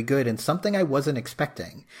is really good and something I wasn't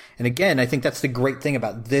expecting. And again, I think that's the great thing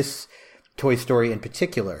about this Toy Story in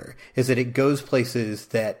particular is that it goes places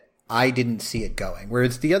that I didn't see it going.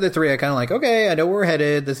 Whereas the other three, I kind of like, okay, I know where we're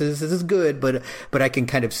headed. This is good, but I can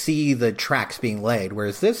kind of see the tracks being laid.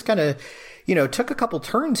 Whereas this kind of, took a couple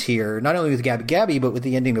turns here, not only with Gabby Gabby, but with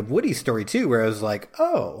the ending of Woody's story too, where I was like,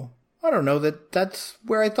 oh, I don't know that's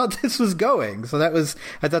where I thought this was going. So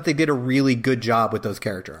I thought they did a really good job with those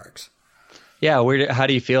character arcs. Yeah. How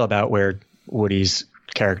do you feel about where Woody's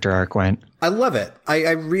character arc went? I love it.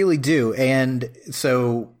 I really do. And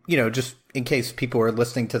so, just in case people are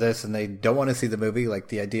listening to this and they don't want to see the movie, like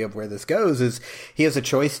the idea of where this goes is he has a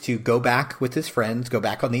choice to go back with his friends, go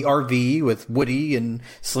back on the RV with Woody and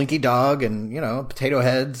Slinky Dog and, Potato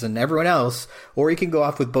Heads and everyone else, or he can go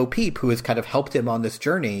off with Bo Peep, who has kind of helped him on this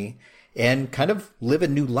journey and kind of live a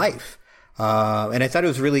new life. And I thought it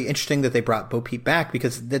was really interesting that they brought Bo Peep back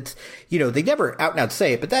because that's, they never out and out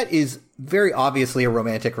say it, but that is very obviously a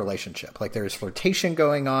romantic relationship. Like there's flirtation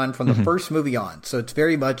going on from the first movie on. So it's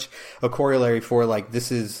very much a corollary for like,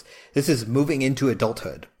 this is moving into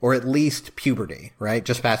adulthood or at least puberty, right?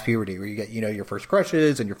 Just past puberty where you get, your first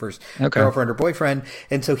crushes and your first girlfriend or boyfriend.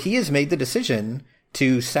 And so he has made the decision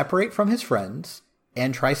to separate from his friends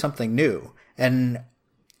and try something new. And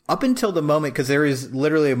up until the moment, because there is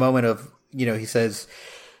literally a moment of, he says,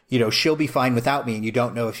 she'll be fine without me. And you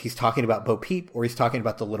don't know if he's talking about Bo Peep or he's talking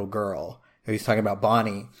about the little girl or he's talking about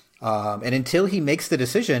Bonnie. And until he makes the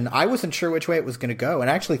decision, I wasn't sure which way it was going to go. And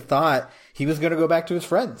I actually thought he was going to go back to his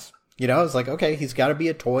friends. I was like, okay, he's got to be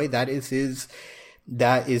a toy. That is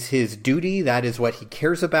his duty. That is what he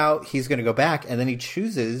cares about. He's going to go back. And then he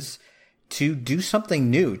chooses to do something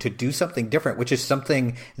new, to do something different, which is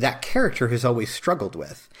something that character has always struggled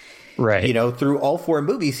with. Right. Through all four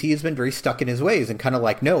movies, he has been very stuck in his ways and kind of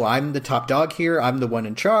like, no, I'm the top dog here. I'm the one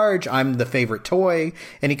in charge. I'm the favorite toy.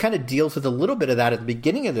 And he kind of deals with a little bit of that at the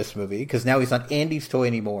beginning of this movie because now he's not Andy's toy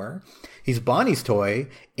anymore. He's Bonnie's toy,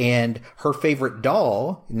 and her favorite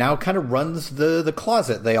doll now kind of runs the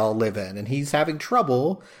closet they all live in, and he's having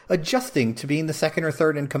trouble adjusting to being the second or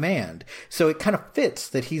third in command. So it kind of fits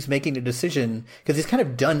that he's making a decision because he's kind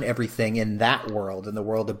of done everything in that world, in the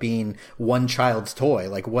world of being one child's toy.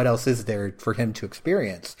 Like, what else is there for him to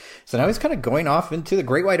experience? So now he's kind of going off into the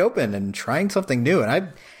great wide open and trying something new.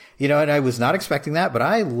 And And I was not expecting that, but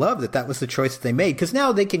I love that was the choice that they made, because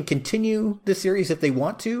now they can continue the series if they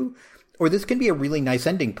want to, or this can be a really nice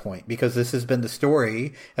ending point, because this has been the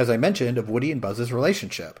story, as I mentioned, of Woody and Buzz's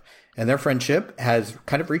relationship. And their friendship has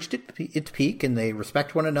kind of reached its peak, and they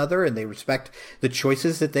respect one another, and they respect the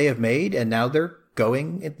choices that they have made, and now they're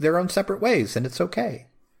going their own separate ways, and it's okay.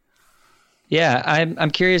 Yeah,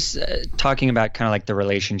 I'm curious, talking about kind of like the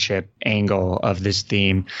relationship angle of this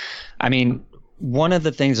theme. I mean, one of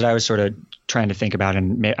the things that I was sort of trying to think about,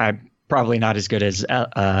 and I'm probably not as good as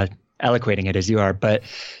eloquating it as you are, but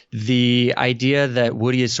the idea that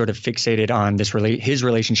Woody is sort of fixated on his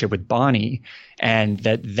relationship with Bonnie, and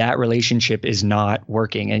that relationship is not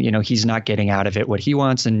working, and he's not getting out of it what he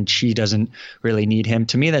wants, and she doesn't really need him.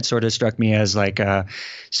 To me, that sort of struck me as like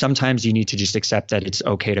sometimes you need to just accept that it's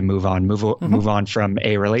okay to move on from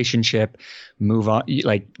a relationship, move on.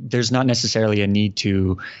 Like, there's not necessarily a need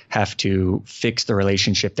to have to fix the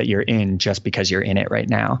relationship that you're in just because you're in it right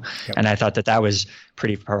now. Yep. And I thought that was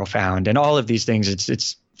pretty profound. And all of these things,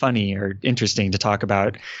 it's funny or interesting to talk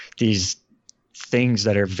about these things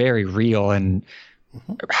that are very real and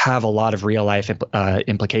have a lot of real life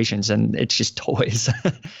implications, and it's just toys.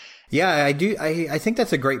 Yeah, I do. I think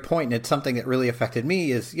that's a great point, and it's something that really affected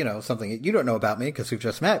me. Is something that you don't know about me because we've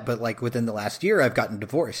just met, but like within the last year, I've gotten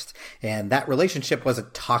divorced, and that relationship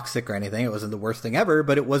wasn't toxic or anything. It wasn't the worst thing ever,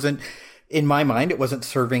 but it wasn't, in my mind, it wasn't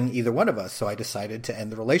serving either one of us. So I decided to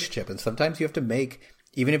end the relationship. And sometimes you have to make,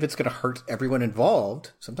 even if it's going to hurt everyone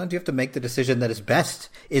involved, sometimes you have to make the decision that is best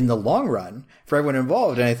in the long run for everyone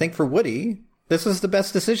involved. And I think for Woody, this was the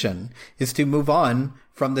best decision, is to move on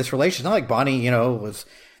from this relationship. Not like Bonnie, was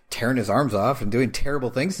tearing his arms off and doing terrible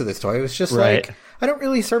things to this toy. It was just right. Like, I don't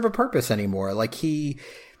really serve a purpose anymore. Like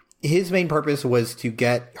his main purpose was to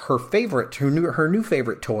get her new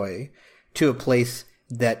favorite toy to a place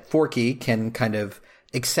that Forky can kind of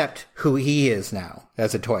accept who he is now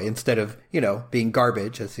as a toy, instead of, being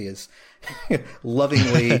garbage, as he is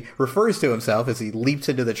lovingly refers to himself as he leaps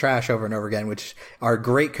into the trash over and over again, which are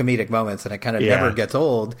great comedic moments, and it kind of never gets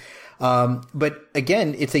old. But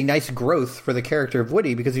again, it's a nice growth for the character of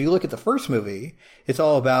Woody, because if you look at the first movie, it's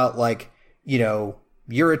all about like,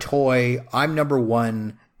 you're a toy, I'm number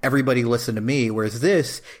one, everybody listen to me. Whereas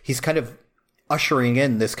this, he's kind of ushering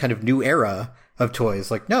in this kind of new era of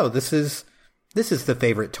toys. Like, no, this is the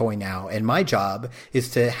favorite toy now, and my job is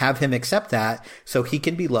to have him accept that so he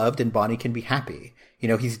can be loved and Bonnie can be happy.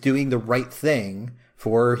 He's doing the right thing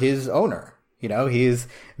for his owner. He is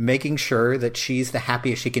making sure that she's the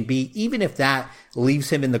happiest she can be, even if that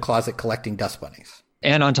leaves him in the closet collecting dust bunnies.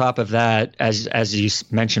 And on top of that, as you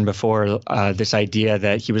mentioned before, this idea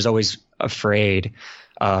that he was always afraid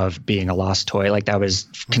of being a lost toy. Like, that was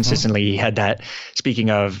consistently, he had that,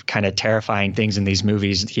 speaking of kind of terrifying things in these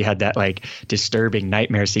movies, he had that like disturbing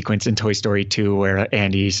nightmare sequence in Toy Story 2 where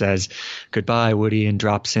Andy says goodbye, Woody, and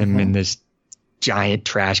drops him in this giant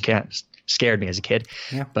trash can. Scared me as a kid.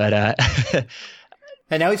 Yeah. But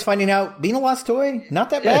and now he's finding out being a lost toy,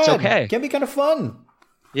 not that bad. It's okay. Can be kind of fun.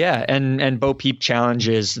 Yeah, and Bo Peep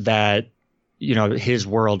challenges that, his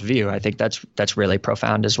worldview. I think that's really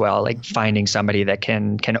profound as well. Like, finding somebody that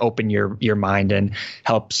can open your mind and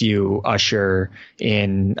helps you usher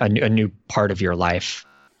in a new part of your life.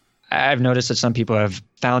 I've noticed that some people have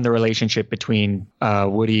found the relationship between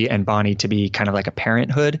Woody and Bonnie to be kind of like a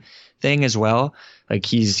parenthood thing as well. Like,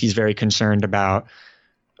 he's very concerned about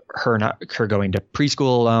her going to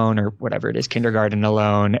preschool alone, or whatever it is, kindergarten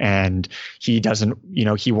alone, and he doesn't,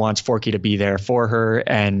 he wants Forky to be there for her,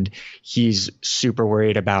 and he's super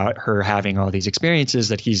worried about her having all these experiences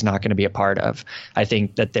that he's not going to be a part of. I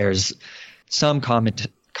think that there's some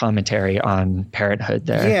commentary on parenthood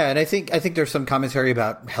there. Yeah, and I think there's some commentary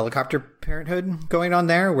about helicopter parenthood going on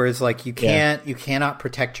there, whereas like you cannot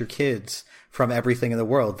protect your kids from everything in the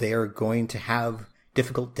world. They are going to have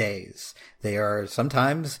difficult days. They are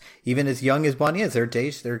sometimes, even as young as Bonnie is, there are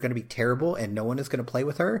days that are going to be terrible and no one is going to play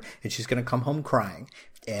with her and she's going to come home crying.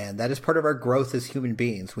 And that is part of our growth as human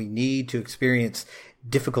beings. We need to experience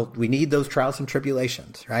we need those trials and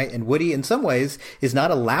tribulations, right? And Woody, in some ways, is not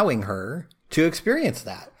allowing her to experience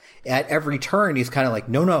that. At every turn, he's kind of like,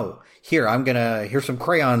 no, here's some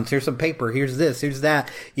crayons, here's some paper, here's this, here's that,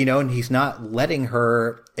 and he's not letting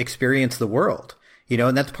her experience the world.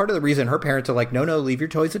 And that's part of the reason her parents are like, no, leave your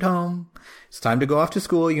toys at home. It's time to go off to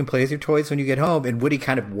school. You can play with your toys when you get home. And Woody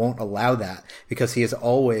kind of won't allow that, because he is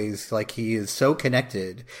always like, he is so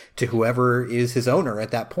connected to whoever is his owner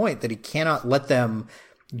at that point that he cannot let them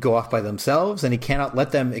go off by themselves, and he cannot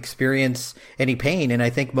let them experience any pain. And I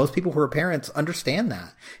think most people who are parents understand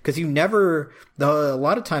that, because a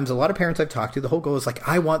lot of times, a lot of parents I've talked to, the whole goal is like,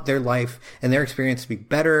 I want their life and their experience to be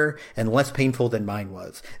better and less painful than mine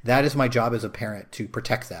was. That is my job as a parent, to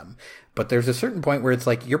protect them. But there's a certain point where it's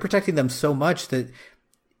like, you're protecting them so much that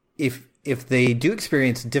if they do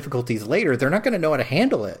experience difficulties later, they're not going to know how to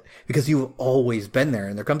handle it, because you've always been there.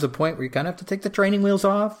 And there comes a point where you kind of have to take the training wheels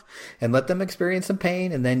off and let them experience some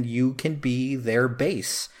pain. And then you can be their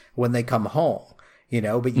base when they come home,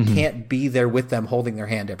 but you can't be there with them holding their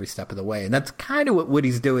hand every step of the way. And that's kind of what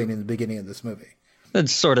Woody's doing in the beginning of this movie.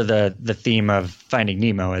 That's sort of the theme of Finding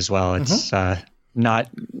Nemo as well. It's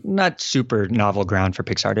not super novel ground for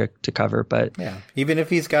Pixar to cover, but yeah, even if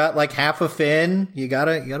he's got like half a fin, you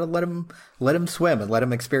gotta let him swim and let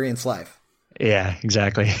him experience life. Yeah,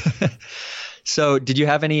 exactly. So, did you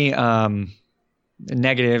have any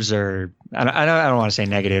negatives, or I don't want to say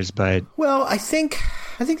negatives, but well, I think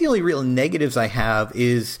the only real negatives I have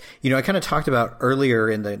is, I kind of talked about earlier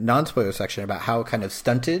in the non-spoiler section about how kind of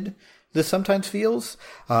stunted this sometimes feels.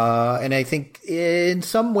 And I think in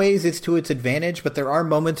some ways it's to its advantage, but there are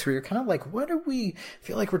moments where you're kind of like,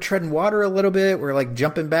 feel like we're treading water a little bit. We're like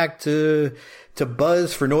jumping back to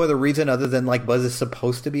Buzz for no other reason other than like Buzz is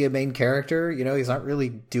supposed to be a main character. He's not really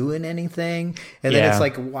doing anything. And then it's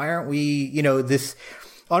like, why aren't we, this,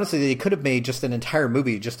 honestly, they could have made just an entire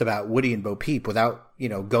movie just about Woody and Bo Peep without,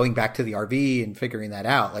 going back to the RV and figuring that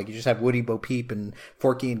out. Like, you just have Woody, Bo Peep, and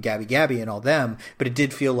Forky and Gabby Gabby and all them. But it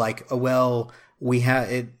did feel like, we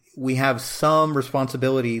have some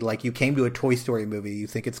responsibility. Like, you came to a Toy Story movie, you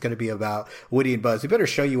think it's going to be about Woody and Buzz. We better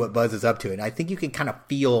show you what Buzz is up to. And I think you can kind of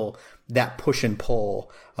feel that push and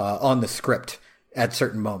pull on the script at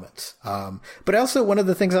certain moments. But also, one of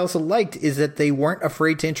the things I also liked is that they weren't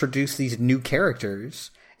afraid to introduce these new characters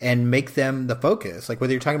and make them the focus. Like,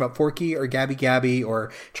 whether you're talking about Forky or Gabby Gabby, or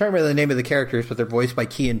trying to remember the name of the characters, but they're voiced by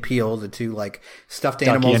Key and Peele, the two like stuffed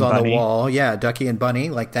animals on the wall. Yeah, Ducky and Bunny.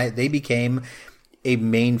 Like that, they became a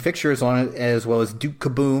main fixture, as well as Duke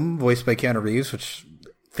Kaboom, voiced by Keanu Reeves, which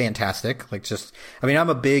fantastic. Like, I'm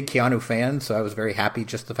a big Keanu fan, so I was very happy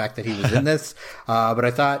just the fact that he was in this. But I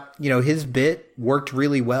thought, his bit worked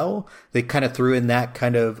really well. They kind of threw in that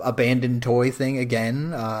kind of abandoned toy thing again.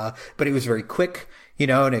 But it was very quick,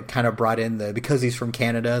 and it kind of brought in because he's from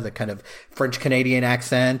Canada, the kind of French Canadian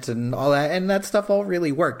accent and all that. And that stuff all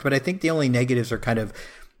really worked. But I think the only negatives are kind of,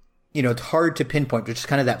 it's hard to pinpoint, but just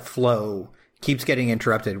kind of that flow keeps getting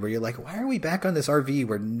interrupted, where you're like, why are we back on this RV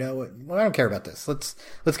where I don't care about this. Let's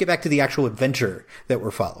get back to the actual adventure that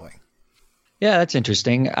we're following. Yeah, that's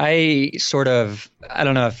interesting. I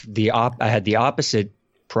don't know if I had the opposite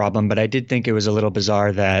problem, but I did think it was a little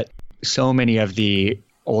bizarre that so many of the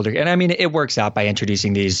older, and I mean, it works out by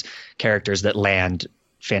introducing these characters that land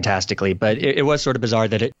fantastically, but it was sort of bizarre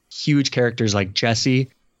that huge characters like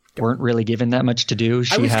Jessie weren't really given that much to do.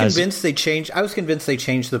 I was convinced they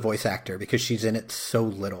changed the voice actor because she's in it so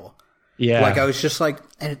little. Yeah. Like, I was just like,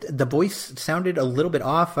 and the voice sounded a little bit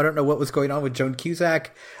off. I don't know what was going on with Joan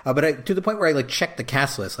Cusack. But to the point where I like checked the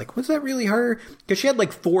cast list, like, was that really her? Because she had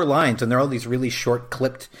like 4 lines and they're all these really short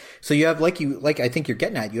clipped. So you have I think you're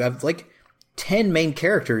getting at, you have like 10 main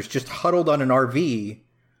characters just huddled on an RV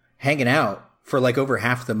hanging out for like over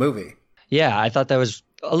half the movie. Yeah. I thought that was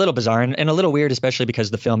a little bizarre and a little weird, especially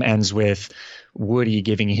because the film ends with Woody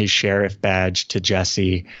giving his sheriff badge to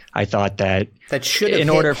Jessie. I thought that should have, in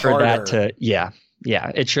order for that to,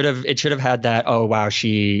 it should have had that, oh wow,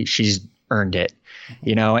 she's earned it,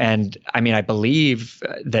 and I mean, I believe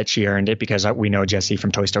that she earned it because we know Jessie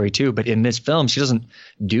from Toy Story 2, but in this film, she doesn't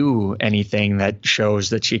do anything that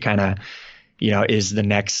shows that she kind of, is the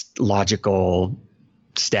next logical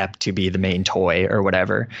step to be the main toy or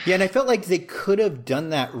whatever. Yeah, and I felt like they could have done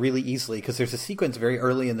that really easily, because there's a sequence very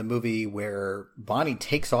early in the movie where Bonnie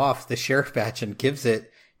takes off the sheriff badge and gives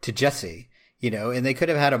it to Jessie, and they could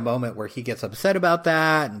have had a moment where he gets upset about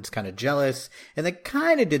that and is kind of jealous, and they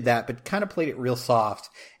kind of did that, but kind of played it real soft.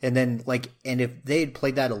 And then and if they had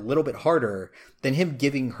played that a little bit harder, then him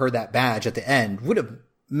giving her that badge at the end would have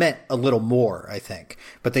meant a little more, I think.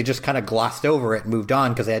 But they just kind of glossed over it and moved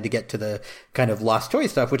on because they had to get to the kind of Lost Toy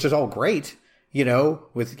stuff, which is all great,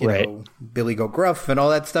 with, Billy Go Gruff and all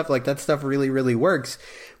that stuff. Like, that stuff really, really works.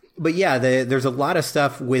 But yeah, there's a lot of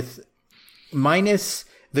stuff minus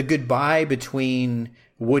the goodbye between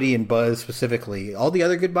Woody and Buzz specifically. All the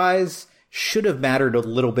other goodbyes should have mattered a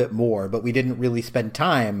little bit more, but we didn't really spend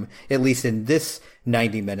time, at least in this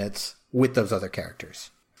 90 minutes, with those other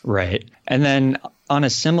characters. Right. And then on a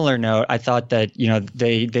similar note, I thought that,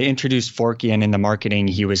 they introduced Forky, and in the marketing,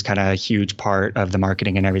 he was kind of a huge part of the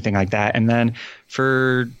marketing and everything like that. And then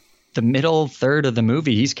for the middle third of the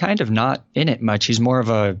movie, he's kind of not in it much. He's more of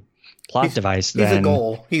a plot device. He's a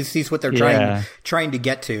goal. He's what they're trying to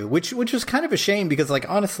get to, which was kind of a shame because, like,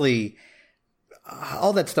 honestly,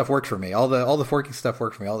 all that stuff worked for me. All the Forky stuff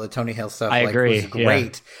worked for me. All the Tony Hale stuff, I agree. Was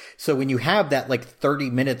great. Yeah. So when you have that like 30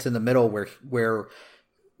 minutes in the middle where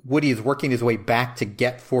Woody is working his way back to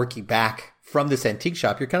get Forky back from this antique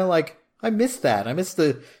shop, you're kind of like, I miss that. I miss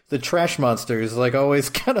the trash monsters, like always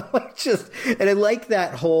kind of like and I like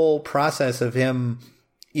that whole process of him,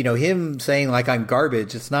 him saying like, I'm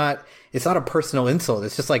garbage. It's not a personal insult.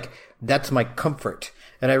 It's just like, that's my comfort.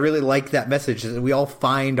 And I really like that message that we all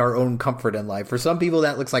find our own comfort in life. For some people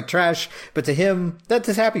that looks like trash, but to him, that's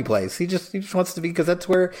his happy place. He just wants to be, because that's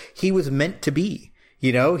where he was meant to be.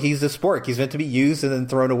 He's a spork. He's meant to be used and then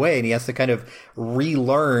thrown away, and he has to kind of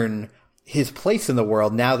relearn his place in the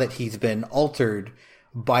world now that he's been altered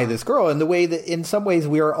by this girl, in the way that in some ways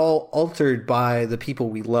we are all altered by the people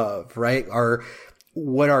we love, right?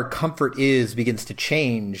 What our comfort is begins to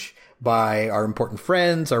change by our important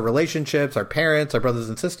friends, our relationships, our parents, our brothers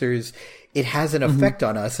and sisters. It has an effect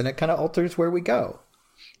on us, and it kind of alters where we go.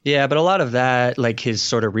 Yeah, but a lot of that, like his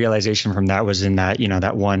sort of realization from that was in that,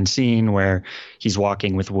 that one scene where he's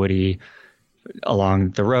walking with Woody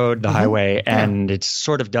along the road, the highway, and it's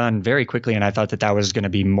sort of done very quickly. And I thought that was going to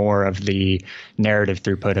be more of the narrative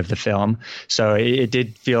throughput of the film. So it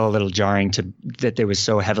did feel a little jarring that they was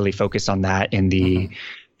so heavily focused on that in the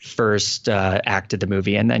first act of the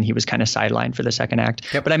movie. And then he was kind of sidelined for the second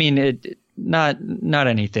act. Yep. But I mean, not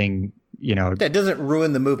anything, that doesn't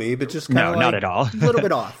ruin the movie, but just kind of not at all. A little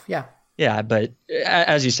bit off. Yeah. Yeah, but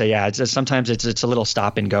as you say, sometimes it's a little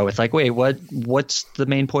stop and go with like, wait, what's the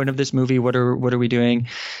main point of this movie? What are we doing?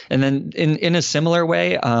 And then in a similar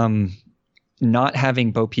way, not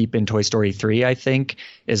having Bo Peep in Toy Story 3, I think,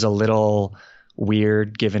 is a little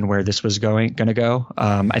weird given where this was going to go.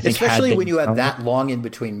 I think especially when you have that long in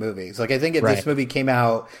between movies. Like I think if this movie came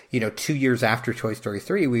out, 2 years after Toy Story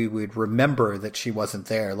 3, we would remember that she wasn't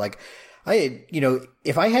there. Like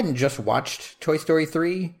if I hadn't just watched Toy Story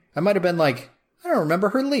 3, I might have been like, I don't remember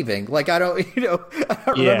her leaving. Like I don't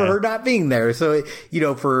remember her not being there. So,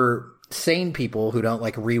 for sane people who don't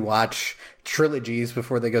like rewatch trilogies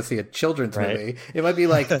before they go see a children's movie, it might be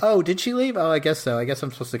like, oh, did she leave? Oh, I guess so. I guess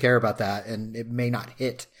I'm supposed to care about that. And it may not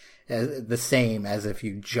hit the same as if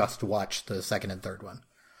you just watched the second and third one.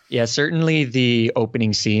 Yeah, certainly the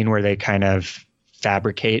opening scene where they kind of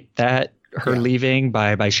fabricate that her leaving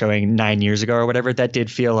by showing 9 years ago or whatever, that did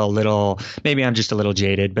feel a little, maybe I'm just a little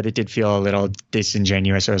jaded, but it did feel a little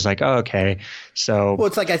disingenuous. I was like, oh, okay. So, well,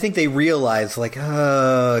 it's like, I think they realized like,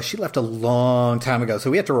 she left a long time ago. So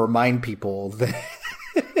we have to remind people that.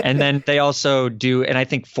 And then they also do, and I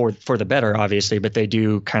think for the better, obviously, but they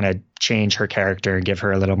do kind of change her character and give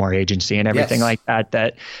her a little more agency and everything like that.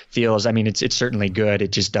 That feels, I mean, it's certainly good.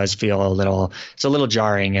 It just does feel it's a little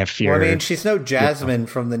jarring if you're. Well, I mean, she's no Jasmine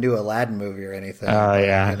from the new Aladdin movie or anything. Oh,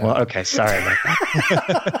 yeah. Well, okay. Sorry about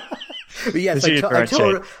that. But yes,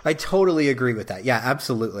 I totally agree with that. Yeah,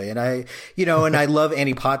 absolutely. And I love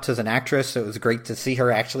Annie Potts as an actress. So it was great to see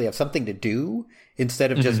her actually have something to do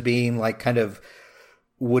instead of just being like kind of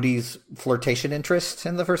Woody's flirtation interest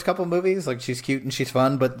in the first couple of movies. Like she's cute and she's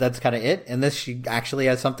fun, but that's kind of it. And this, she actually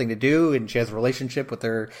has something to do, and she has a relationship with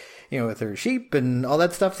her, with her sheep and all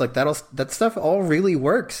that stuff. Like that stuff all really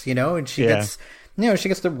works, and she gets, she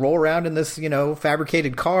gets to roll around in this,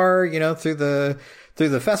 fabricated car, through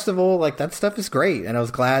the festival. Like that stuff is great. And I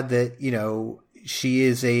was glad that, she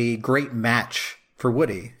is a great match for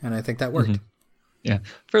Woody. And I think that worked. Mm-hmm. Yeah.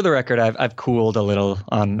 For the record, I've cooled a little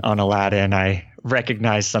on Aladdin. I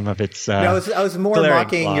recognize some of its. I was more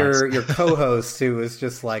mocking your co-host, who was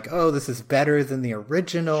just like, "Oh, this is better than the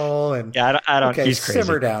original." And yeah, I don't. Okay, he's crazy.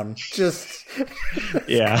 Simmer down. Just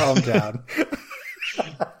calm down.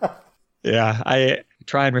 Yeah, I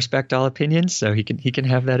try and respect all opinions, so he can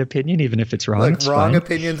have that opinion, even if it's wrong. Look, wrong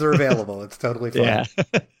opinions are available. It's totally fine. Yeah.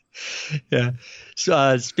 Yeah.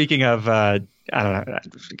 So speaking of, I don't know, I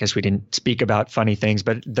guess we didn't speak about funny things,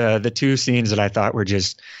 but the two scenes that I thought were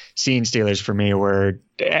just scene stealers for me were,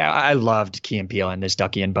 I loved Key and Peele and this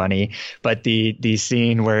Ducky and Bunny, but the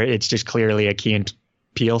scene where it's just clearly a Key and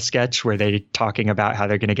Peele sketch where they're talking about how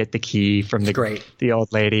they're going to get the key from the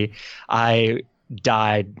old lady. I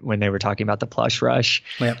died when they were talking about the plush rush.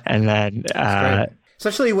 Yep. And then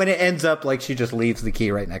especially when it ends up like she just leaves the key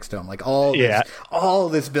right next to him. Like all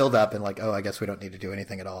this build up and like, oh, I guess we don't need to do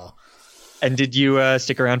anything at all. And did you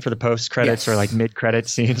stick around for the post credits or like mid credit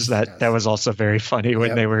scenes? That was also very funny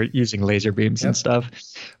when they were using laser beams and stuff.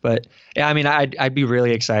 But yeah, I mean, I'd be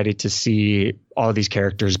really excited to see all of these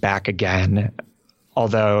characters back again.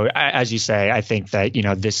 Although, as you say, I think that,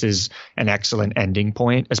 this is an excellent ending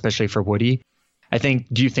point, especially for Woody. Do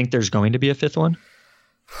you think there's going to be a fifth one?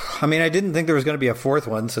 I mean, I didn't think there was going to be a fourth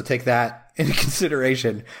one, so take that into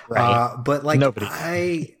consideration. Right. But like, nobody.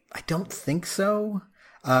 I don't think so.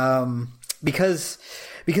 Because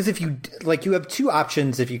if you have two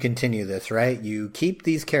options if you continue this, right? You keep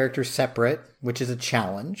these characters separate, which is a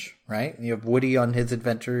challenge, right? You have Woody on his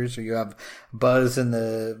adventures, or you have Buzz and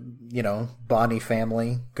the, Bonnie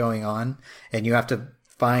family going on, and you have to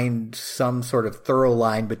find some sort of thorough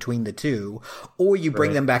line between the two, or you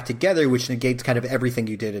bring them back together, which negates kind of everything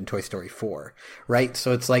you did in Toy Story 4, right?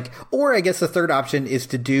 So it's like, or I guess the third option is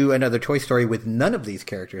to do another Toy Story with none of these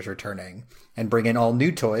characters returning and bring in all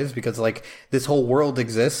new toys, because like this whole world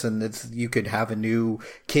exists and you could have a new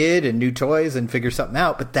kid and new toys and figure something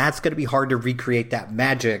out, but that's going to be hard to recreate that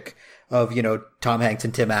magic of, Tom Hanks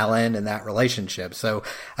and Tim Allen and that relationship. So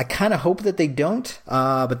I kind of hope that they don't.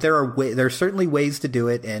 But there are certainly ways to do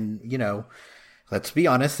it. And, let's be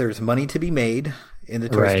honest, there's money to be made in the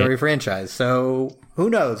Toy Story franchise. So who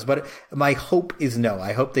knows? But my hope is no.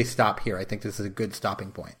 I hope they stop here. I think this is a good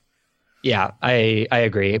stopping point. Yeah, I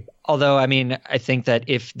agree. Although, I mean, I think that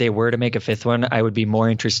if they were to make a fifth one, I would be more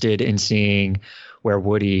interested in seeing where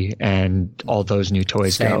Woody and all those new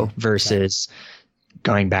toys go versus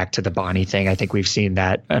going back to the Bonnie thing. I think we've seen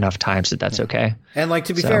that enough times that's okay. And like,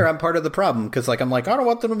 to be fair, I'm part of the problem, because like, I'm like, I don't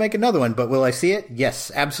want them to make another one, but will I see it? Yes,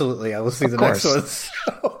 absolutely. I will see the next one.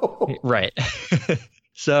 So. Right.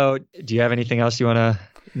 So do you have anything else you want to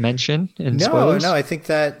mention in spoilers? No, I think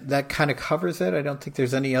that kind of covers it. I don't think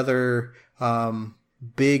there's any other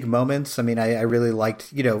big moments. I mean, I really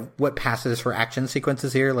liked, what passes for action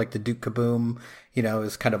sequences here, like the Duke Kaboom,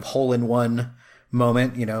 is kind of hole-in-one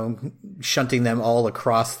moment, shunting them all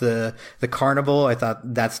across the carnival. I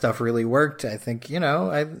thought that stuff really worked. I think,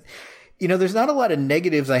 there's not a lot of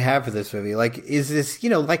negatives I have for this movie. Like, is this,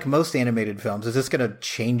 like most animated films, is this going to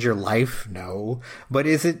change your life? No. But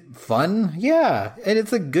is it fun? Yeah. And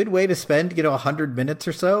it's a good way to spend, 100 minutes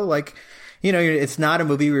or so. Like, it's not a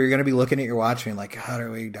movie where you're going to be looking at your watch and like,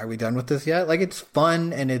 are we done with this yet? Like, it's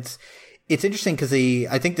fun, and it's interesting because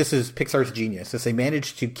I think this is Pixar's genius, is they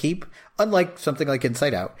managed to keep, unlike something like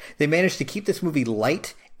Inside Out, they managed to keep this movie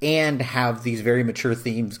light and have these very mature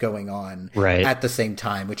themes going on at the same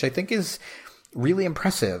time, which I think is really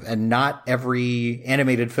impressive. And not every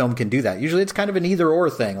animated film can do that. Usually it's kind of an either or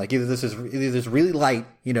thing. Like either this is really light,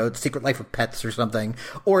 Secret Life of Pets or something,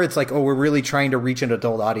 or it's like, oh, we're really trying to reach an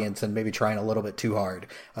adult audience and maybe trying a little bit too hard.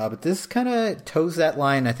 But this kind of toes that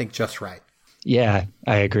line, I think, just right. Yeah,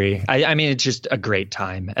 I agree. I mean, it's just a great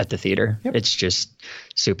time at the theater. Yep. It's just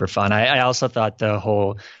super fun. I also thought the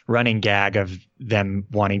whole running gag of them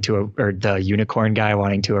wanting to, or the unicorn guy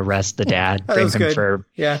wanting to arrest the dad, bring him for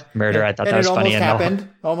murder. I thought that was funny. And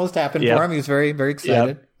almost happened for him. He was very, very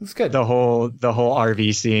excited. It was good. The whole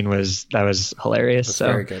RV scene was hilarious. It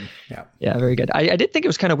was very good. Yeah, very good. I did think it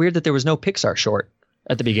was kind of weird that there was no Pixar short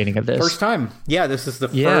at the beginning of this. First time. Yeah, this is the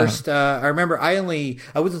first. I remember I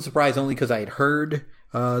wasn't surprised only because I had heard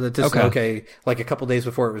that this was like a couple days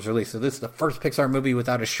before it was released. So this is the first Pixar movie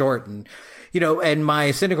without a short. And, and my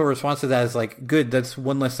cynical response to that is like, good, that's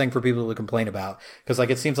one less thing for people to complain about. Because like,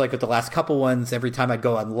 it seems like with the last couple ones, every time I'd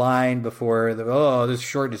go online before, this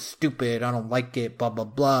short is stupid, I don't like it, blah, blah,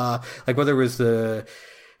 blah. Like whether it was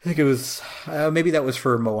I think it was maybe that was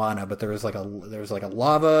for Moana, but there was like a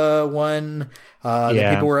lava one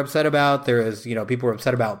that people were upset about. There is, people were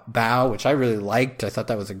upset about Bao, which I really liked. I thought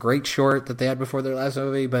that was a great short that they had before their last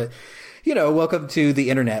movie. But welcome to the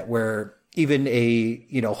internet, where even a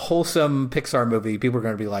wholesome Pixar movie, people are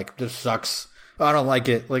going to be like, "This sucks. I don't like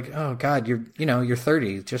it." Like, oh God, you're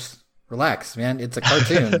 30. Just relax, man. It's a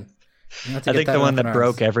cartoon. I think the one that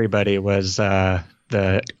broke everybody was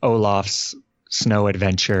the Olaf's Snow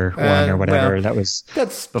Adventure one or whatever.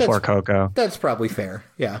 That's before Coco. That's probably fair.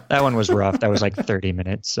 Yeah. That one was rough. That was like 30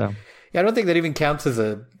 minutes. So yeah, I don't think that even counts as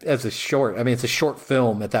a short. I mean, it's a short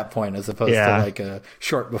film at that point, as opposed to like a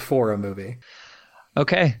short before a movie.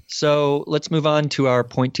 Okay, so let's move on to our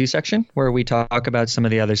point 2 section, where we talk about some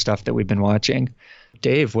of the other stuff that we've been watching.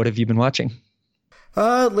 Dave, what have you been watching?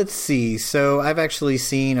 Let's see. So I've actually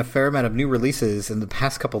seen a fair amount of new releases in the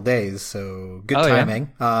past couple days. So good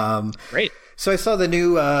timing. Yeah. Great. So I saw the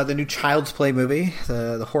new Child's Play movie,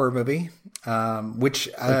 the horror movie. which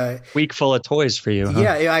week full of toys for you. Huh?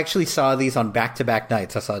 Yeah, I actually saw these on back-to-back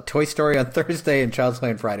nights. I saw Toy Story on Thursday and Child's Play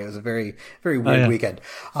on Friday. It was a very, very weird weekend.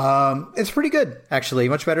 It's pretty good, actually.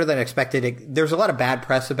 Much better than expected. There's a lot of bad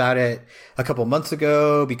press about it a couple months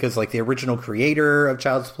ago because, like, the original creator of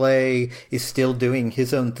Child's Play is still doing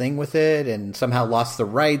his own thing with it and somehow lost the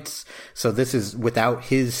rights. So this is without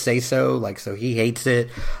his say-so. Like, so he hates it.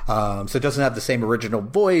 So it doesn't have the same original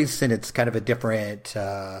voice, and it's kind of a different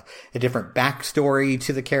backstory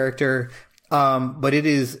to the character. But it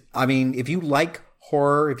is, I mean, if you like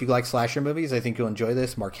horror, if you like slasher movies, I think you'll enjoy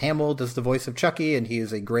this. Mark Hamill does the voice of Chucky, and he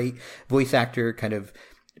is a great voice actor, kind of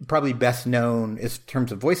probably best known in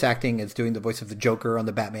terms of voice acting as doing the voice of the Joker on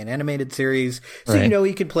the Batman animated series. So, right. You know,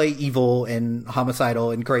 he can play evil and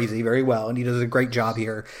homicidal and crazy very well, and he does a great job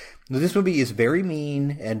here. This movie is very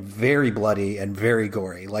mean and very bloody and very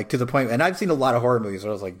gory, like to the point, and I've seen a lot of horror movies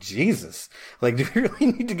where I was like, Jesus, like, do we really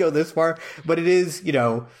need to go this far? But it is, you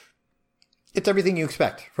know, it's everything you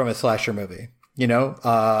expect from a slasher movie, you know?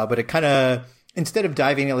 But it kind of, instead of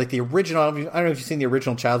diving in like the original, I don't know if you've seen the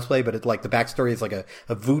original Child's Play, but it, like, the backstory is like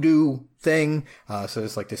a voodoo thing. So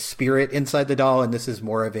it's like the spirit inside the doll, and this is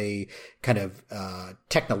more of a kind of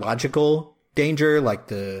technological danger. Like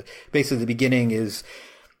basically the beginning is,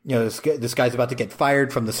 you know, this guy's about to get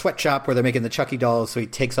fired from the sweatshop where they're making the Chucky dolls, so he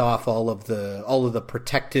takes off all of the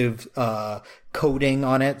protective coating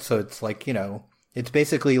on it. So it's like, you know, it's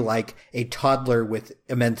basically like a toddler with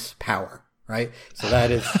immense power, right? So that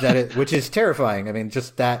is which is terrifying. I mean,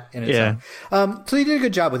 just that in its own. So he did a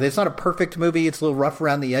good job with it. It's not a perfect movie. It's a little rough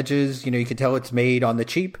around the edges. You know, you can tell it's made on the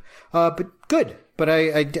cheap, but good. But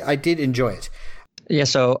I did enjoy it. Yeah,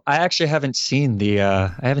 so I actually haven't seen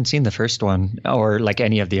the first one or like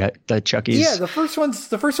any of the Chuckies. Yeah, the first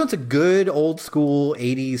one's a good old school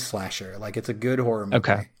 80s slasher. Like, it's a good horror movie.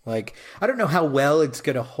 Okay. Like, I don't know how well it's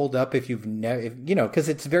going to hold up if you've never, you know, because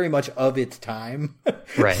it's very much of its time.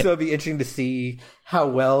 Right. So it'd be interesting to see how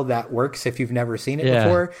well that works if you've never seen it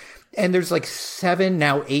before. And there's like 7,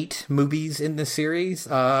 now 8 movies in the series.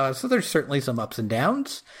 So there's certainly some ups and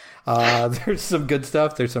downs. There's some good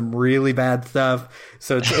stuff. There's some really bad stuff.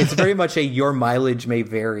 So it's very much a your mileage may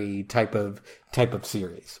vary type of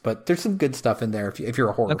series, but there's some good stuff in there if you're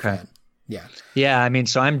a horror fan. Yeah. Yeah. I mean,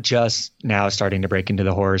 so I'm just now starting to break into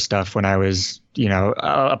the horror stuff. When I was, you know,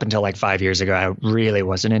 up until like 5 years ago, I really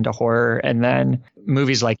wasn't into horror. And then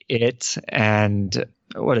movies like It and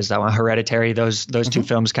what is that one? Hereditary. Those two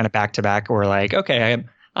films kind of back to back were like, okay,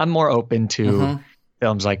 I'm more open to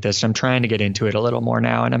films like this. I'm trying to get into it a little more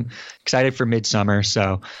now, and I'm excited for Midsummer.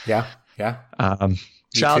 So yeah.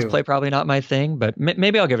 Child's Play probably not my thing, but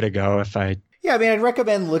maybe I'll give it a go if I. Yeah, I mean, I'd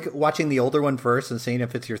recommend watching the older one first and seeing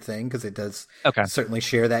if it's your thing, because it does certainly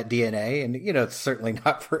share that DNA. And, you know, it's certainly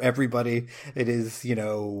not for everybody. It is, you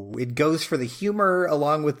know, it goes for the humor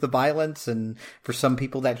along with the violence. And for some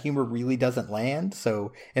people, that humor really doesn't land.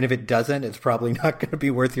 So, and if it doesn't, it's probably not going to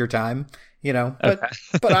be worth your time, you know.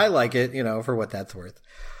 But I like it, you know, for what that's worth.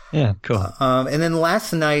 Yeah, cool. And then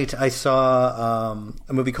last night I saw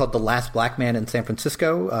a movie called The Last Black Man in San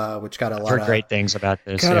Francisco, which got a lot of great things about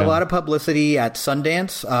this. Got a lot of publicity at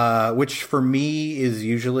Sundance, which for me is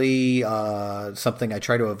usually something I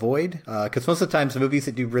try to avoid, because most of the times movies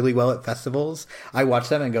that do really well at festivals, I watch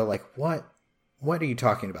them and go like, "What are you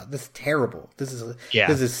talking about? This is terrible. This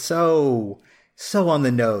is so on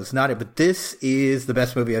the nose." But this is the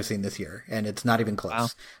best movie I've seen this year, and it's not even close. Wow.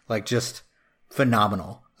 Like, just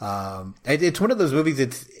phenomenal. It's one of those movies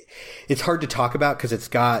it's hard to talk about because it's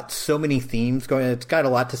got so many themes going. It's got a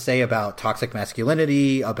lot to say about toxic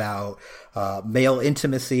masculinity, about male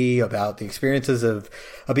intimacy, about the experiences of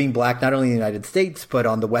being black, not only in the United States, but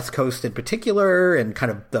on the West Coast in particular, and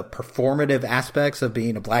kind of the performative aspects of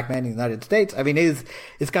being a black man in the United States. I mean,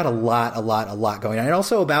 it's got a lot going on. And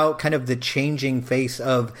also about kind of the changing face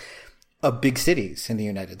of big cities in the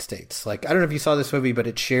United States. Like, I don't know if you saw this movie, but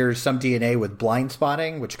it shares some DNA with Blind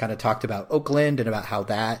Spotting, which kind of talked about Oakland and about how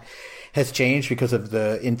that has changed because of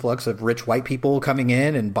the influx of rich white people coming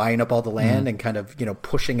in and buying up all the land and kind of, you know,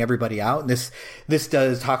 pushing everybody out. And this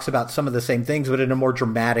talks about some of the same things, but in a more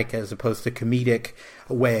dramatic as opposed to comedic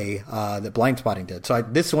way that Blind Spotting did. So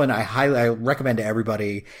this one I recommend to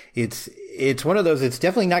everybody. It's one of those, it's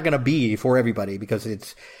definitely not going to be for everybody because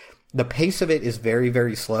the pace of it is very,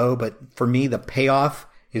 very slow, but for me, the payoff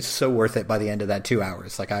is so worth it by the end of that 2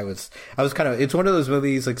 hours. Like, I was kind of, it's one of those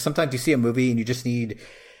movies, like, sometimes you see a movie and you just need,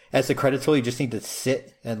 as the credits roll, you just need to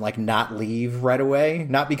sit and, like, not leave right away.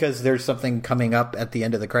 Not because there's something coming up at the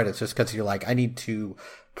end of the credits, just because you're like, I need to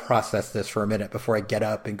process this for a minute before I get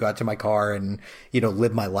up and go out to my car and, you know,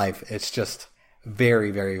 live my life. It's just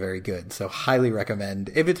Very, very, very good. So highly recommend.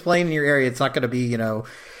 If it's playing in your area, it's not going to be,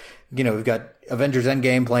 we've got Avengers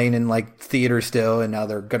Endgame playing in like theaters still, and now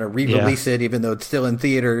they're going to re-release it, even though it's still in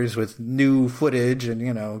theaters with new footage.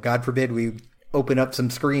 And, God forbid we open up some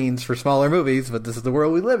screens for smaller movies, but this is the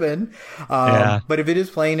world we live in. But if it is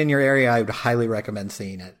playing in your area, I would highly recommend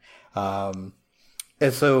seeing it. And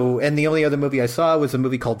the only other movie I saw was a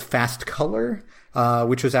movie called Fast Color,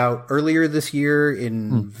 which was out earlier this year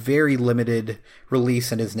in very limited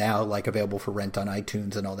release and is now like available for rent on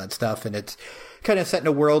iTunes and all that stuff. And it's kind of set in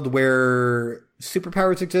a world where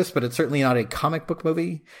superpowers exist, but it's certainly not a comic book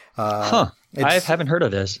movie. I haven't heard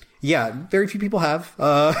of this. Yeah, very few people have,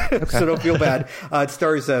 so don't feel bad. It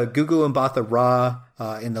stars Gugu Mbatha Raw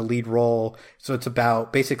in the lead role. So it's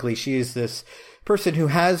about, basically, she is this person who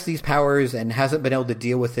has these powers and hasn't been able to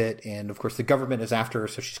deal with it. And of course, the government is after her,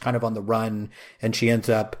 so she's kind of on the run. And she ends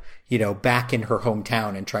up, back in her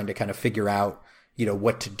hometown and trying to kind of figure out,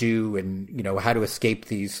 what to do and, how to escape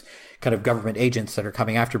these kind of government agents that are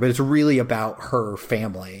coming after her. But it's really about her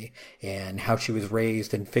family and how she was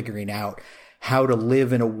raised and figuring out how to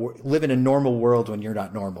live in a normal world when you're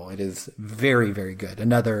not normal. It is very, very good.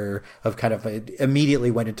 Another of kind of, it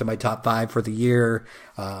immediately went into my top 5 for the year.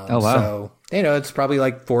 Oh, wow. So, it's probably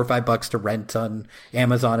like $4 or $5 to rent on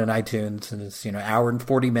Amazon and iTunes, and it's, hour and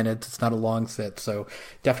 40 minutes. It's not a long sit. So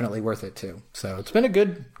definitely worth it too. So it's been a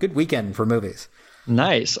good weekend for movies.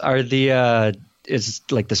 Nice. Are is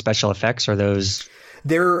like the special effects, are those?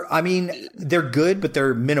 They're good, but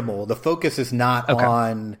they're minimal. The focus is not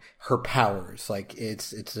on her powers. Like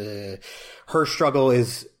her struggle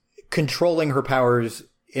is controlling her powers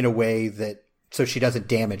in a way that, so she doesn't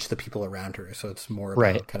damage the people around her. So it's more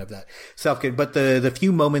about kind of that self-good. But the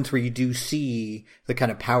few moments where you do see the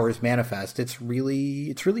kind of powers manifest, it's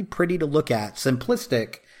really pretty to look at.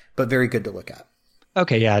 Simplistic, but very good to look at.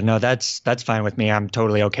 Okay, yeah, no, that's fine with me. I'm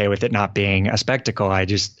totally okay with it not being a spectacle. I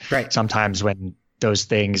just sometimes when those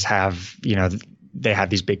things have, they have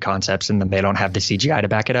these big concepts and then they don't have the CGI to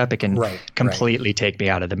back it up, it can completely take me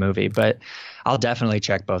out of the movie. But I'll definitely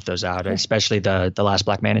check both those out, especially the Last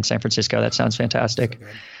Black Man in San Francisco. That sounds fantastic.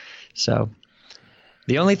 So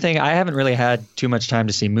the only thing, I haven't really had too much time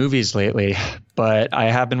to see movies lately, but I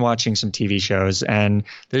have been watching some TV shows, and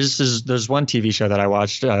there's one TV show that I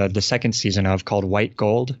watched the second season of called White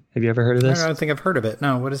Gold. Have you ever heard of this? I don't think I've heard of it.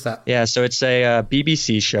 No, what is that? Yeah, so it's a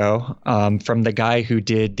BBC show from the guy who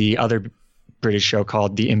did the other British show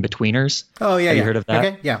called The Inbetweeners. Oh, yeah. Have you heard of that?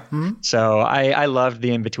 Okay, yeah. Mm-hmm. So I loved The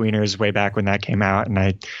Inbetweeners way back when that came out, and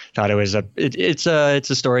I thought it was it's a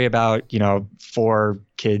story about, 4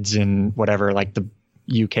 kids in whatever, like the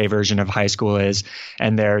UK version of high school is,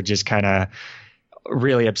 and they're just kind of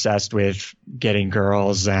really obsessed with getting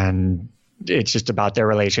girls, and it's just about their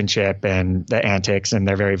relationship and the antics, and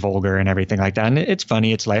they're very vulgar and everything like that. And it's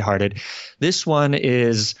funny, it's lighthearted. This one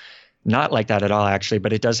is not like that at all, actually,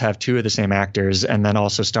 but it does have 2 of the same actors, and then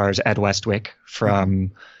also stars Ed Westwick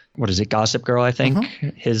from what is it, Gossip Girl, I think.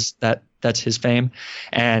 That's his fame,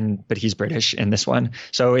 but he's British in this one.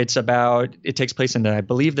 So it takes place in I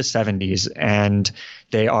believe the 70s, and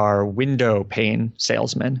they are window pane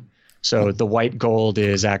salesmen. So the white gold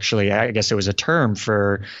is actually, I guess it was a term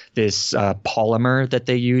for this polymer that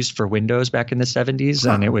they used for windows back in the 70s.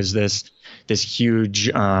 And it was this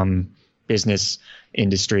huge business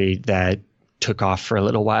industry that took off for a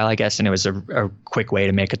little while, I guess, and it was a quick way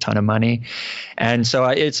to make a ton of money. And so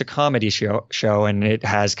it's a comedy show, and it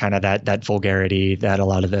has kind of that vulgarity that a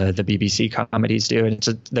lot of the BBC comedies do. And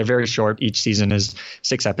they're very short. Each season is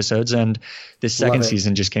 6 episodes, and this second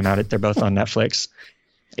season just came out. They're both on Netflix.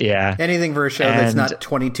 Yeah. Anything for a show that's not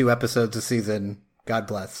 22 episodes a season. God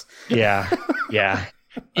bless. Yeah. Yeah.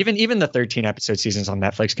 Even the 13 episode seasons on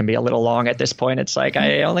Netflix can be a little long at this point. It's like,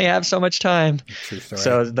 I only have so much time. True story.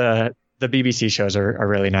 So the BBC shows are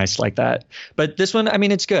really nice like that. But this one,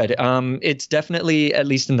 it's good. It's definitely, at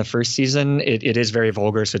least in the first season, it is very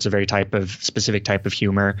vulgar. So it's a very specific type of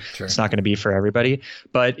humor. Sure. It's not going to be for everybody,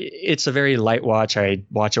 but it's a very light watch. I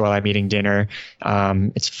watch it while I'm eating dinner.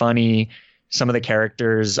 It's funny. Some of the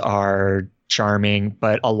characters are charming,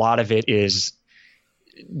 but a lot of it is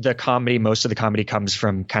the comedy. Most of the comedy comes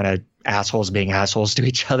from kind of assholes being assholes to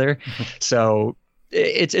each other. So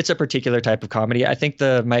it's a particular type of comedy. I think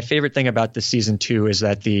my favorite thing about this season 2 is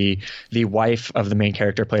that the wife of the main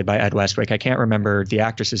character, played by Ed Westwick, I can't remember the